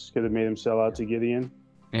status, could have made him sell out to Gideon.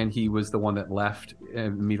 And he was the one that left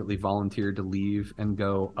and immediately volunteered to leave and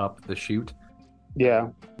go up the chute. Yeah.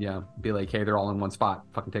 Yeah. Be like, hey, they're all in one spot.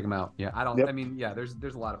 Fucking take them out. Yeah. Yep. I mean, yeah, there's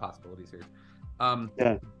a lot of possibilities here.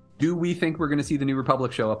 Yeah. Do we think we're going to see the New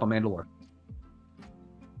Republic show up on Mandalore?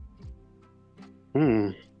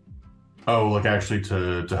 Oh, like actually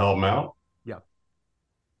to help them out? Yeah.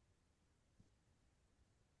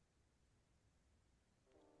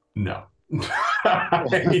 No.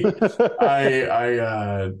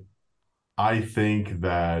 I think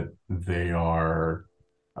that they are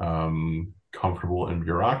comfortable in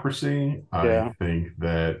bureaucracy. Yeah. I think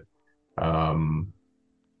that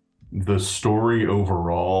the story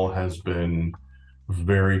overall has been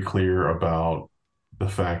very clear about the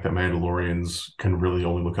fact that Mandalorians can really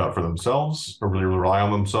only look out for themselves or really rely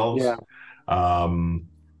on themselves. Yeah.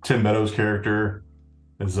 Tim Meadows' character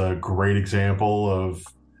is a great example of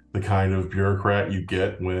the kind of bureaucrat you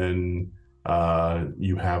get when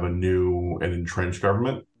you have a new and entrenched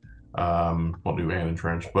government. Well, new and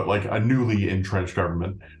entrenched, but like a newly entrenched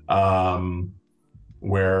government.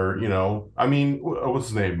 Where, you know, I mean, what's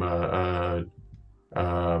his name?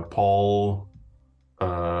 Paul.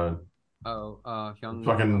 Young.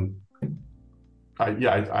 Fucking. I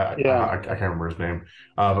can't remember his name.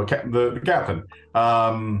 But the captain.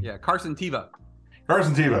 Carson Teva.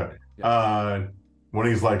 Carson Teva. Yeah. When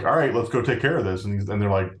he's like, all right, let's go take care of this, and they're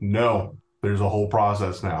like, no, there's a whole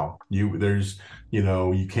process now. You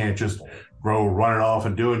can't just go running off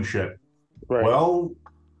and doing shit. Right. Well,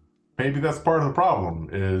 maybe that's part of the problem,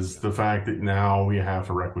 is the fact that now we have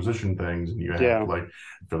to requisition things, and you have to like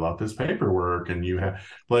fill out this paperwork, and you have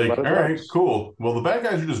like, all right, cool. Well, the bad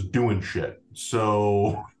guys are just doing shit.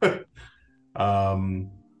 So, I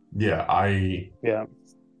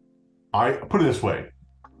put it this way.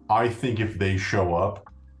 I think if they show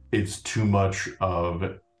up, it's too much of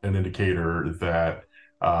an indicator that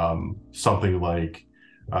something like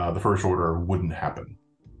the First Order wouldn't happen.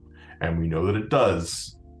 And we know that it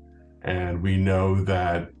does. And we know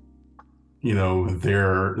that, you know,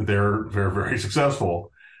 they're very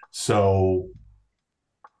successful. So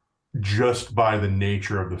just by the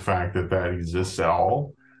nature of the fact that exists at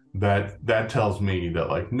all, that tells me that,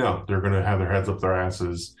 like, no, they're going to have their heads up their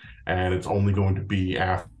asses, and it's only going to be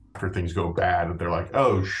after things go bad and they're like,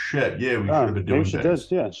 oh shit, yeah, we should have been doing things.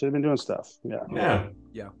 Should have been doing stuff. Yeah.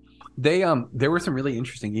 They there were some really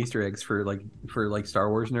interesting Easter eggs for Star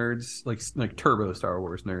Wars nerds, like turbo Star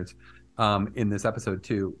Wars nerds, in this episode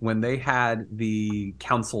too. When they had the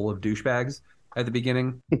Council of Douchebags at the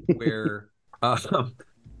beginning, where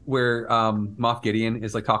Moff Gideon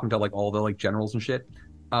is like talking to like all the like generals and shit.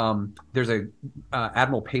 There's a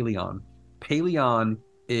Admiral Paleon. Paleon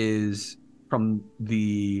is from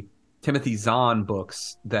the Timothy Zahn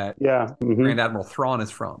books that Grand Admiral Thrawn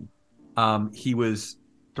is from. He was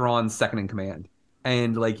Thrawn's second in command,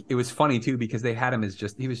 and like it was funny too because they had him as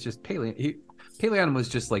he was just Paleon. Paleon was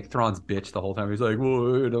just like Thrawn's bitch the whole time. He's like,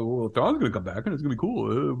 well, Thrawn's gonna come back and it's gonna be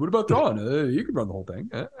cool. What about Thrawn? You can run the whole thing.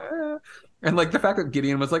 And like the fact that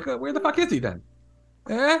Gideon was like, where the fuck is he then?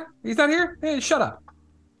 He's not here. Shut up.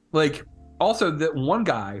 Like also that one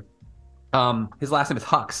guy, his last name is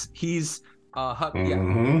Hux. He's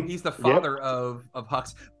Hux, he's the father of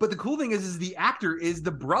Hux. But the cool thing is the actor is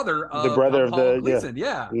the brother of Paul Gleason.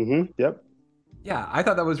 Yeah. Yep. Yeah, I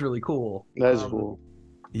thought that was really cool. That is cool.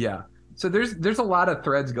 Yeah. So there's a lot of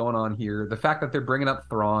threads going on here. The fact that they're bringing up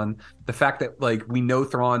Thrawn, the fact that like we know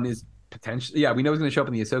Thrawn is potentially, we know he's going to show up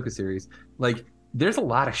in the Ahsoka series. Like there's a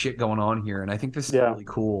lot of shit going on here, and I think this is really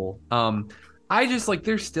cool. I just like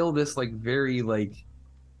there's still this like very like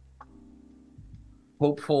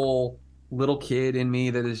hopeful little kid in me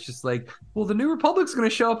that is just like, well, the New Republic's going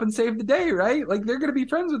to show up and save the day, right? Like they're going to be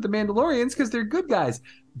friends with the Mandalorians because they're good guys.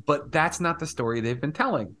 But that's not the story they've been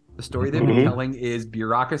telling. The story they've been telling is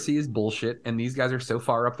bureaucracy is bullshit, and these guys are so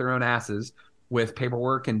far up their own asses with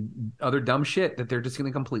paperwork and other dumb shit that they're just going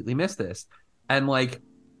to completely miss this. And like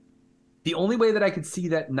the only way that I could see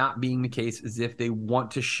that not being the case is if they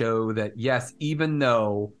want to show that, yes, even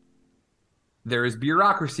though there is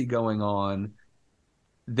bureaucracy going on,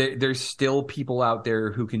 there's still people out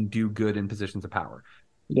there who can do good in positions of power.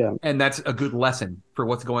 Yeah. And that's a good lesson for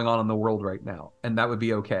what's going on in the world right now. And that would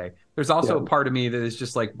be okay. There's also a part of me that is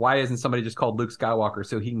just like, why isn't somebody just called Luke Skywalker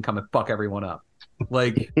so he can come and fuck everyone up?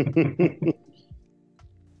 Like,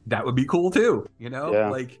 that would be cool too, you know? Yeah.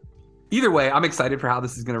 Like, either way, I'm excited for how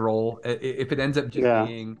this is going to roll. If it ends up just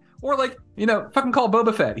being, or like, you know, fucking call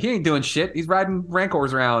Boba Fett. He ain't doing shit. He's riding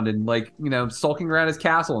Rancors around and like, you know, sulking around his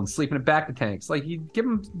castle and sleeping in back to tanks. Like, you give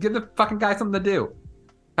the fucking guy something to do.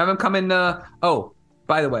 Have him come in. Oh,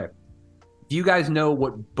 by the way, do you guys know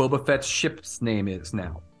what Boba Fett's ship's name is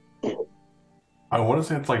now? I want to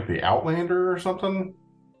say it's like the Outlander or something.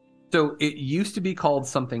 So it used to be called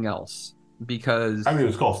something else because I mean,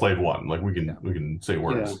 it's called Slave One. Like we can say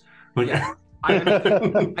words. Yeah. Like, Yeah.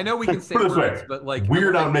 I know we can say put it this words, way, but like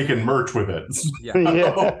we're not making merch with it. Yeah.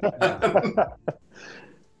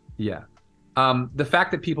 The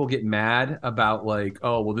fact that people get mad about like,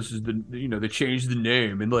 oh well, this is they changed the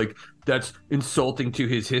name and like that's insulting to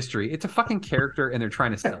his history. It's a fucking character and they're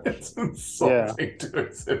trying to sell it. It's insulting to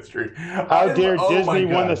his history. How dare Disney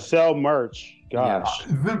want to sell merch? Gosh.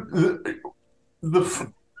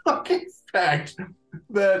 The fucking fact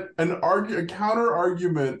that a counter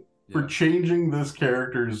argument for changing this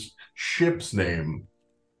character's ship's name,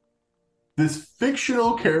 this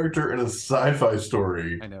fictional character in a sci-fi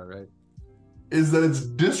story, I know, right? Is that it's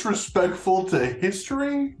disrespectful to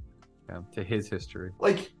history? Yeah, to his history.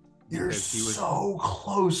 Like you're so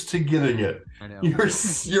close to getting it. I know.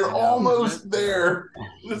 You're almost there.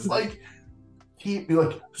 It's like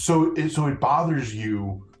so it bothers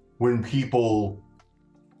you when people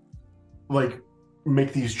like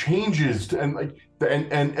make these changes and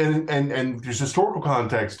there's historical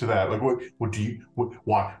context to that. Like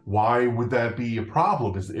why would that be a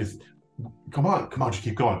problem? Is come on, just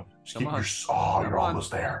keep going. You're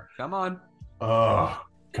almost there. Come on. Oh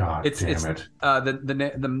God, damn it.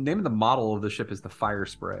 The name of the model of the ship is the Fire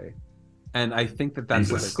Spray, and I think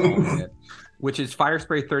that's what they're calling it, which is Fire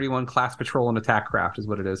Spray 31 Class Patrol and Attack Craft is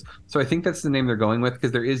what it is. So I think that's the name they're going with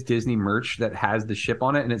because there is Disney merch that has the ship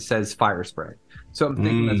on it and it says Fire Spray. So I'm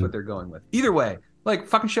thinking that's what they're going with. Either way, like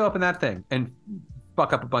fucking show up in that thing and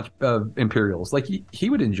fuck up a bunch of Imperials. Like he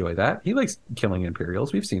would enjoy that. He likes killing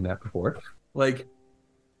Imperials. We've seen that before. Like.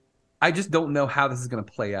 I just don't know how this is going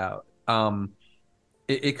to play out.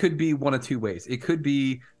 It could be one of two ways. It could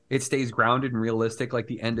be it stays grounded and realistic like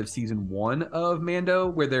the end of season 1 of Mando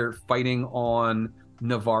where they're fighting on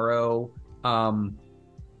Navarro.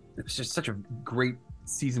 It's just such a great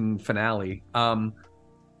season finale.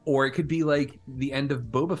 Or it could be like the end of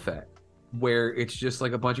Boba Fett where it's just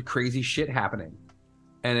like a bunch of crazy shit happening.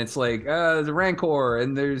 And it's like, there's a Rancor,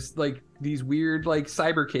 and there's like these weird like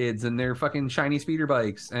cyber kids, and they're fucking shiny speeder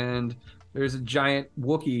bikes, and there's a giant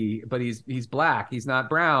Wookiee, but he's black, he's not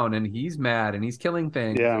brown, and he's mad, and he's killing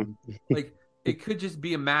things. Yeah, like it could just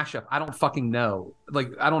be a mashup. I don't fucking know.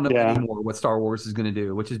 Like I don't know anymore what Star Wars is going to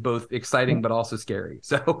do, which is both exciting but also scary.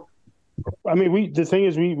 So, I mean, the thing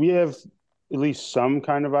is, we have at least some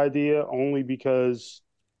kind of idea, only because.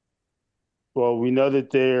 Well, we know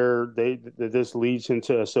that that this leads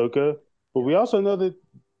into Ahsoka, but we also know that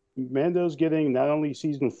Mando's getting not only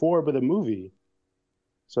season 4 but a movie.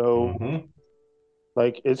 So,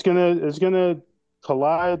 like, it's gonna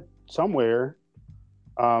collide somewhere.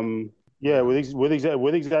 What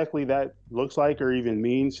exactly that looks like or even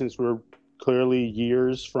means, since we're clearly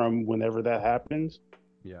years from whenever that happens.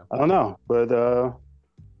 Yeah, I don't know, but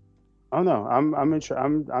I don't know. I'm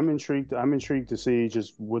intrigued. I'm intrigued to see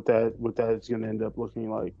just what that's going to end up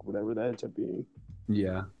looking like, whatever that ends up being.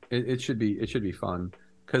 Yeah, it should be fun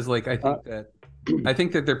because like I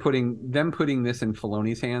think that they're putting this in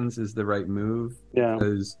Filoni's hands is the right move. Yeah,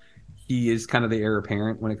 because he is kind of the heir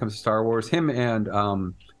apparent when it comes to Star Wars. Him and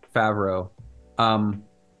Favreau.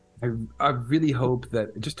 I really hope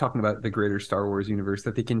that, just talking about the greater Star Wars universe,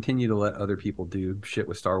 that they continue to let other people do shit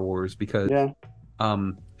with Star Wars because. Yeah.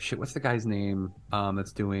 What's the guy's name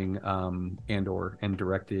that's doing Andor and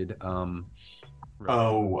directed Tony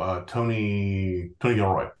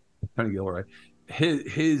Gilroy. Tony Gilroy.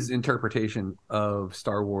 His interpretation of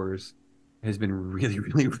Star Wars has been really,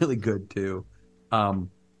 really, really good too.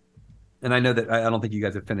 And I know that I don't think you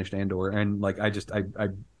guys have finished Andor, and like I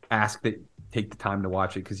ask that take the time to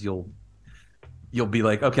watch it because you'll be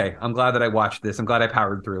like, okay, I'm glad that I watched this. I'm glad I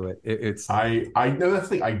powered through it. It's I know that's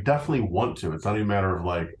the thing. I definitely want to. It's not even a matter of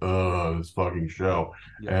like, this fucking show.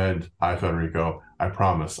 Yeah. And Federico, I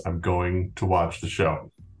promise I'm going to watch the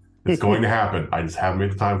show. It's going to happen. I just haven't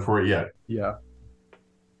made the time for it yet. Yeah.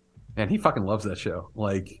 And he fucking loves that show.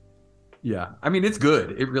 Like, yeah. I mean, it's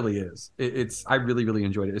good. It really is. I really, really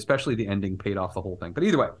enjoyed it, especially the ending paid off the whole thing. But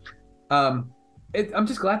either way, I'm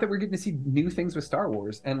just glad that we're getting to see new things with Star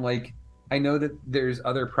Wars. And like, I know that there's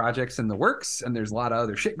other projects in the works and there's a lot of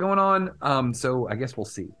other shit going on. So I guess we'll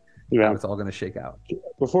see how it's all going to shake out.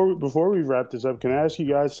 Before we wrap this up, can I ask you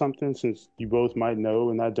guys something, since you both might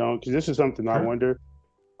know and I don't? Because this is something I wonder.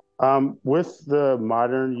 With the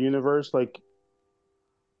modern universe, like,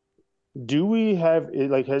 do we have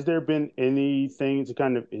like, has there been anything to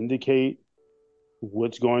kind of indicate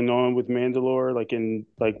what's going on with Mandalore, like in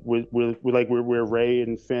like with like where Rey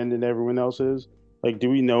and Finn and everyone else is? Like,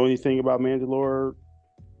 do we know anything about Mandalore,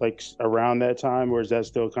 like around that time, or is that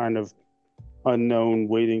still kind of unknown,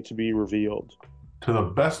 waiting to be revealed? To the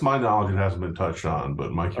best of my knowledge, it hasn't been touched on,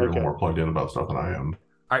 but Mike, you're more plugged in about stuff than I am.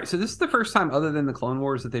 All right, so this is the first time, other than the Clone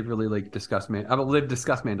Wars, that they've really like discussed they've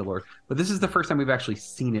discussed Mandalore, but this is the first time we've actually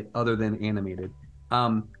seen it other than animated.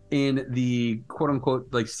 In the quote unquote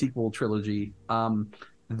like sequel trilogy,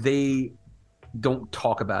 they don't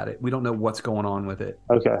talk about it. We don't know what's going on with it.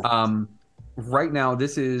 Okay. Right now,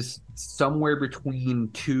 this is somewhere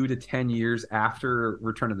between 2 to 10 years after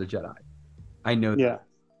Return of the Jedi. I know. Yeah.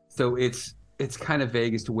 So it's kind of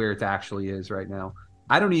vague as to where it actually is right now.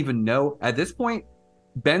 I don't even know at this point.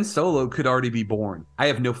 Ben Solo could already be born. I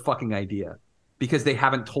have no fucking idea because they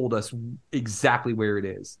haven't told us exactly where it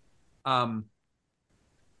is.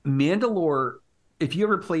 Mandalore, if you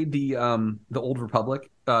ever played the Old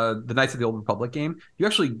Republic, the Knights of the Old Republic game, you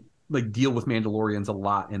actually like deal with Mandalorians a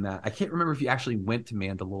lot in that. I can't remember if you actually went to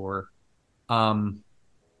Mandalore.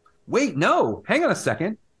 Wait, no, hang on a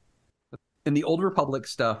second. In the Old Republic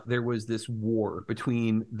stuff, there was this war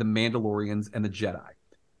between the Mandalorians and the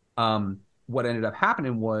Jedi. What ended up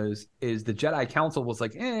happening is the Jedi Council was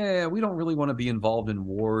like, we don't really want to be involved in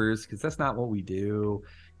wars because that's not what we do.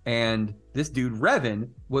 And this dude, Revan,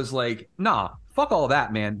 was like, nah, fuck all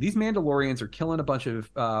that, man. These Mandalorians are killing a bunch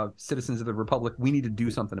of citizens of the Republic. We need to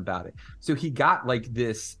do something about it. So he got like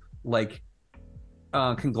this like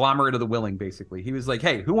conglomerate of the willing, basically. He was like,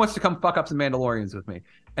 hey, who wants to come fuck up some Mandalorians with me?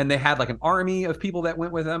 And they had like an army of people that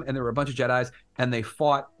went with them, and there were a bunch of Jedis, and they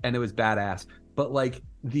fought, and it was badass. But like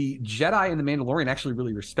the Jedi and the Mandalorian actually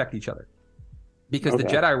really respect each other because the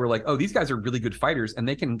Jedi were like, oh, these guys are really good fighters and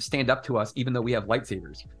they can stand up to us even though we have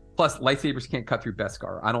lightsabers. Plus, lightsabers can't cut through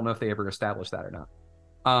Beskar. I don't know if they ever established that or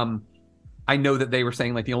not. I know that they were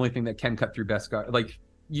saying like the only thing that can cut through Beskar, like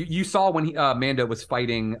you saw when Mando was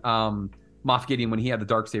fighting Moff Gideon when he had the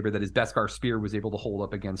Darksaber, that his Beskar spear was able to hold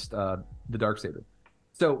up against the Darksaber.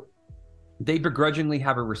 So they begrudgingly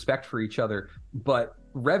have a respect for each other, but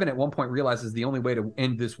Revan at one point realizes the only way to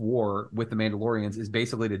end this war with the Mandalorians is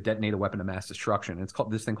basically to detonate a weapon of mass destruction. It's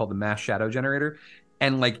called this thing called the mass shadow generator,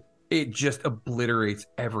 and like it just obliterates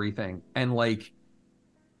everything. And like,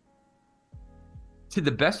 to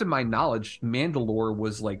the best of my knowledge, Mandalore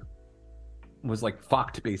was like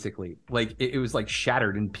fucked basically. Like it was like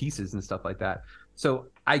shattered in pieces and stuff like that. So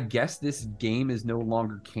I guess this game is no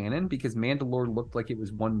longer canon because Mandalore looked like it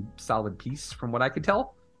was one solid piece from what I could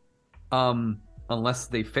tell. Unless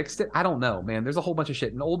they fixed it. I don't know, man. There's a whole bunch of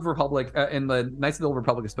shit. In Old Republic, and the Knights of the Old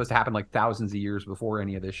Republic is supposed to happen like thousands of years before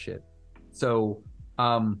any of this shit. So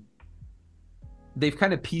they've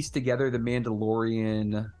kind of pieced together the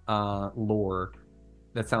Mandalorian lore.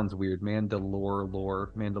 That sounds weird. Mandalorian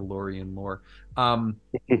lore.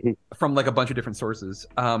 From like a bunch of different sources.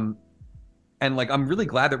 And like, I'm really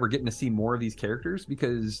glad that we're getting to see more of these characters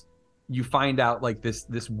because you find out like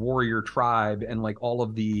this warrior tribe and like all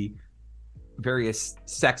of the various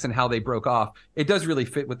sects and how they broke off. It does really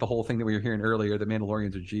fit with the whole thing that we were hearing earlier. The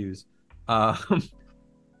Mandalorians are Jews.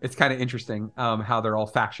 It's kind of interesting how they're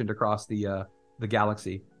all factioned across the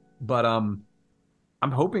galaxy. But I'm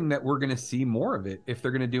hoping that we're going to see more of it. If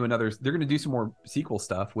they're going to do they're going to do some more sequel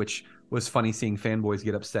stuff, which was funny seeing fanboys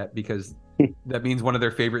get upset because that means one of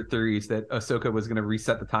their favorite theories that Ahsoka was going to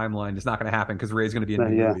reset the timeline is not going to happen because Rey's going to be in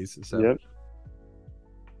new movies. So. Yep.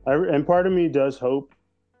 And part of me does hope.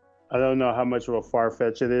 I don't know how much of a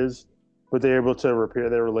far-fetched it is, but they're able to repair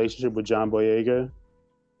their relationship with John Boyega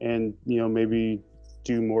and, maybe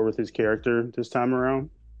do more with his character this time around.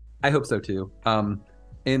 I hope so too. I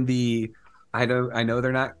know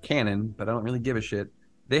they're not canon, but I don't really give a shit.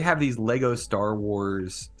 They have these Lego Star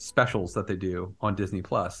Wars specials that they do on Disney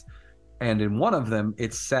Plus, and in one of them,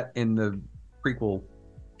 it's set in the prequel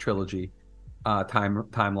trilogy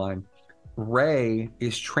timeline. Rey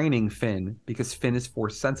is training Finn because Finn is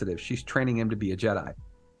Force sensitive. She's training him to be a Jedi.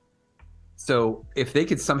 So if they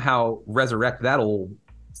could somehow resurrect that old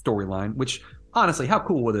storyline, which honestly, how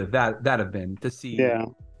cool would that have been to see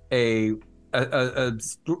a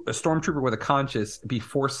stormtrooper with a conscience be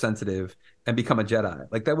Force sensitive and become a Jedi?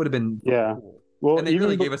 Like that would have been cool. Well, and they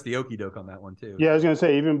really gave us the okey doke on that one too. Yeah, I was gonna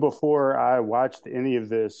say even before I watched any of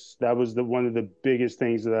this, that was one of the biggest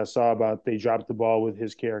things that I saw about they dropped the ball with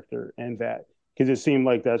his character and that because it seemed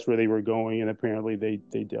like that's where they were going, and apparently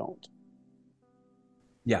they don't.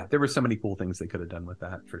 Yeah, there were so many cool things they could have done with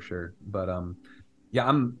that for sure. But yeah,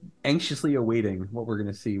 I'm anxiously awaiting what we're going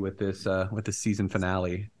to see with this season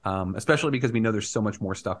finale, especially because we know there's so much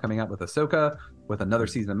more stuff coming out with Ahsoka, with another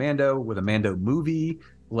season of Mando, with a Mando movie.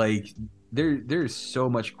 Like there's so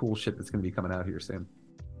much cool shit that's going to be coming out here soon.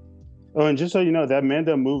 Oh, and just so you know, that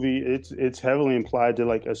Mando movie, it's heavily implied that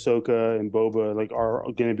like Ahsoka and Boba like are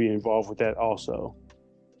going to be involved with that also.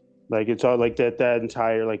 Like it's all like that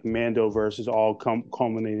entire like Mandoverse is all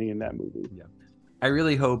culminating in that movie. Yeah. I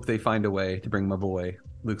really hope they find a way to bring my boy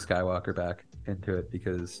Luke Skywalker back into it,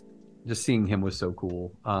 because just seeing him was so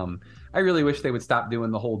cool. I really wish they would stop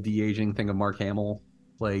doing the whole de-aging thing of Mark Hamill.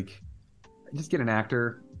 Like, just get an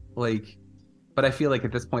actor. Like, but I feel like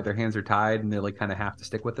at this point their hands are tied and they like kind of have to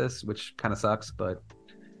stick with this, which kind of sucks, but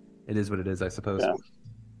it is what it is, I suppose. Yeah.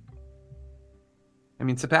 I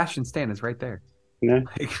mean, Sebastian Stan is right there. Yeah.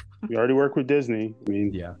 Like, we already work with Disney. I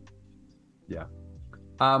mean, yeah.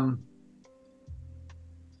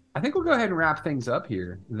 I think we'll go ahead and wrap things up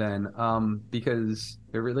here then, because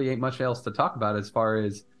there really ain't much else to talk about as far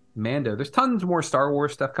as Mando. There's tons more Star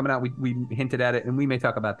Wars stuff coming out. We hinted at it, and we may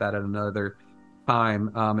talk about that at another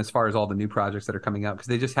time, as far as all the new projects that are coming out, because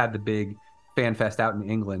they just had the big fan fest out in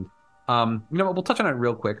England. You know what? We'll touch on it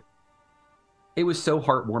real quick. It was so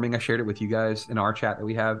heartwarming. I shared it with you guys in our chat that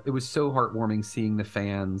we have. It was so heartwarming seeing the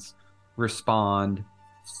fans respond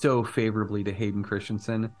so favorably to Hayden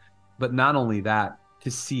Christensen. But not only that, to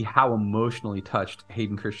see how emotionally touched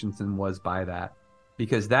Hayden Christensen was by that,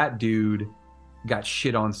 because that dude got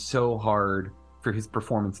shit on so hard for his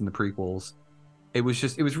performance in the prequels. It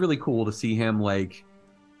was really cool to see him like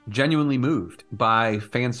genuinely moved by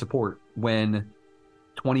fan support when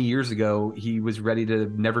 20 years ago he was ready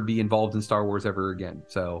to never be involved in Star Wars ever again.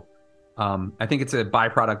 So I think it's a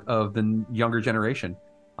byproduct of the younger generation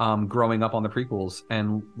growing up on the prequels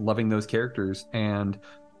and loving those characters, and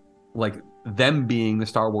like them being the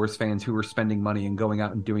Star Wars fans who were spending money and going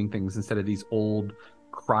out and doing things instead of these old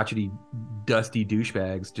crotchety dusty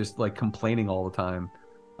douchebags just like complaining all the time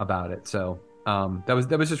about it. So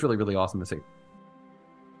that was just really, really awesome to see.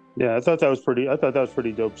 Yeah, I thought that was pretty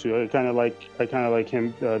dope too. I kind of like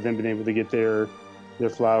him them being able to get their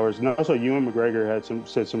flowers, and also Ewan McGregor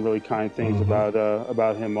said some really kind things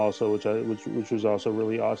about him also, which was also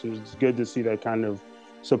really awesome. It's good to see that kind of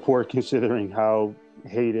support, considering how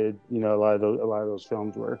hated a lot of those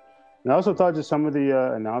films were. And I also thought just some of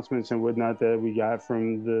the announcements and whatnot that we got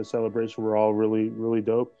from the celebration were all really, really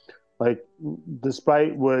dope. Like,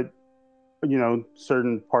 despite what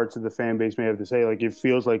certain parts of the fan base may have to say, like, it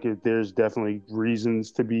feels like there's definitely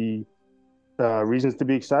reasons to be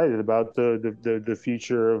excited about the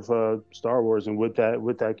future of Star Wars and what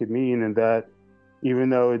that could mean, and that even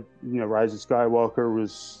though Rise of Skywalker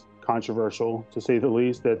was controversial to say the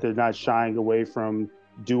least, that they're not shying away from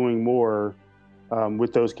doing more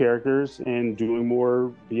with those characters and doing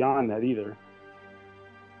more beyond that either.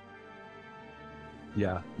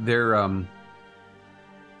 Yeah, they're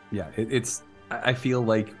it's I feel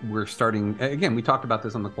like we're starting again. We talked about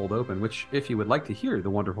this on the cold open, which if you would like to hear the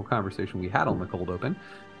wonderful conversation we had on the cold open,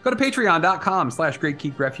 go to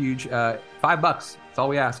patreon.com/greatgeekrefuge. $5, that's all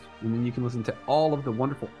we ask, and then you can listen to all of the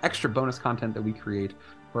wonderful extra bonus content that we create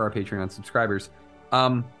for our Patreon subscribers.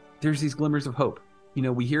 There's these glimmers of hope.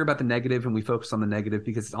 We hear about the negative and we focus on the negative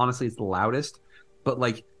because honestly it's the loudest, but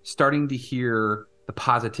like starting to hear the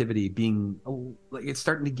positivity being like, it's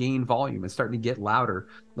starting to gain volume. It's starting to get louder.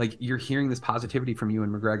 Like, you're hearing this positivity from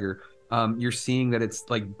Ewan McGregor. You're seeing that it's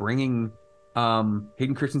like bringing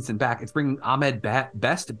Hayden Christensen back. It's bringing Ahmed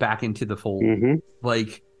Best back into the fold.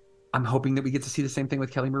 Like, I'm hoping that we get to see the same thing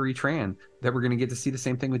with Kelly Marie Tran, that we're going to get to see the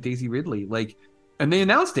same thing with Daisy Ridley. Like, and they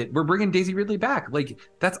announced it. We're bringing Daisy Ridley back. Like,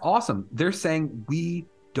 that's awesome. They're saying we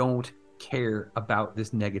don't care about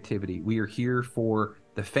this negativity. We are here for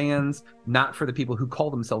the fans, not for the people who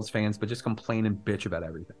call themselves fans, but just complain and bitch about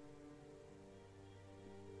everything.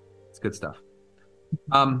 It's good stuff.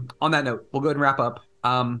 On that note, we'll go ahead and wrap up.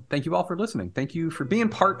 Thank you all for listening. Thank you for being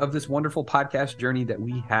part of this wonderful podcast journey that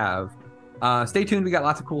we have. Stay tuned. We got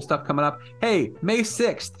lots of cool stuff coming up. Hey, May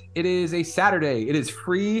 6th, it is a Saturday. It is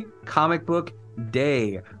Free Comic Book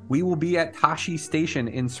Day. We will be at Tashi Station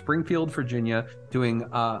in Springfield, Virginia, doing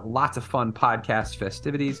lots of fun podcast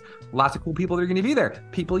festivities. Lots of cool people that are going to be there.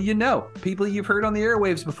 People people you've heard on the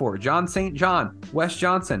airwaves before. John St. John, Wes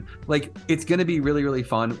Johnson. Like, it's going to be really, really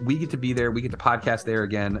fun. We get to be there. We get to podcast there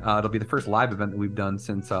again. It'll be the first live event that we've done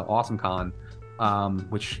since AwesomeCon,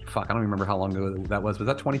 which, I don't remember how long ago that was. Was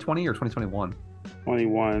that 2020 or 2021?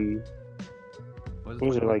 21.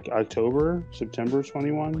 Was it like October, September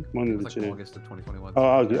 21? One of the two. August of 2021.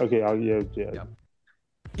 Oh, okay. Yeah.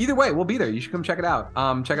 Either way, we'll be there. You should come check it out.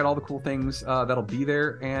 Check out all the cool things that'll be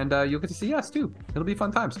there, and you'll get to see us too. It'll be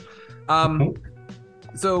fun times.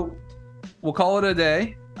 So we'll call it a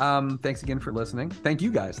day. Thanks again for listening. Thank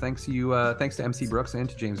you guys. Thanks to MC Brooks and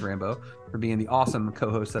to James Rambo for being the awesome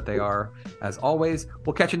co-hosts that they are. As always,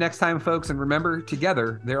 we'll catch you next time, folks. And remember,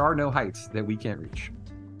 together, there are no heights that we can't reach.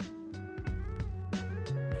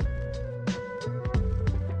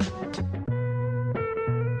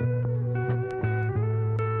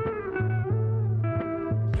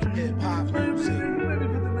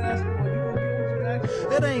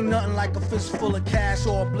 It ain't nothing like a fist full of cash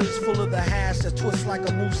or a blitz full of the hash that twists like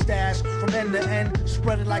a mustache. From end to end,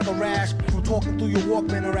 spread it like a rash. From talking through your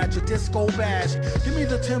Walkman or at your disco bash. Give me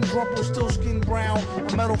the Tim Rumple, still skin brown.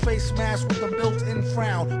 A metal face mask with a built-in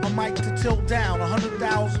frown. A mic to tilt down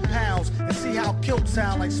 100,000 pounds. And see how kilt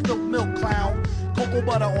sound like spilt milk clown. Cocoa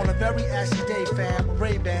butter on a very ashy day, fam.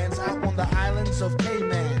 Ray-Bans out on the islands of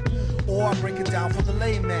Cayman. Or I break it down for the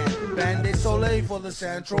layman. Band-Aid Soleil for the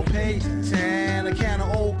Central Pay. Tan, a can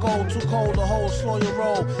of old gold, too cold to hold, slow your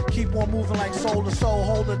roll. Keep on moving like soul to soul,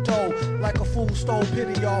 hold the dough. Like a fool stole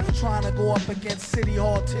pity, y'all, for trying to go up against City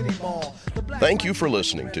Hall Titty Ball. Thank you for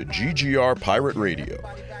listening to GGR Pirate Radio.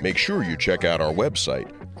 Make sure you check out our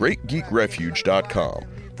website, GreatGeekRefuge.com,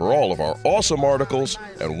 for all of our awesome articles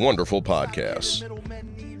and wonderful podcasts.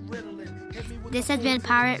 This has been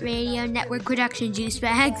Pirate Radio Network production, Juice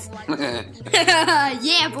Bags.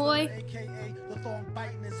 Yeah, boy.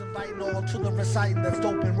 Inviting all to the reciting that's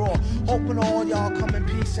dope and raw. Hoping all y'all come in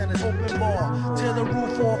peace and it's open bar. Tear the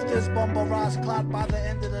roof off this bumper rise clock by the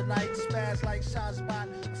end of the night. Spaz like Shazbot.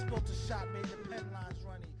 I spilt a shot, made the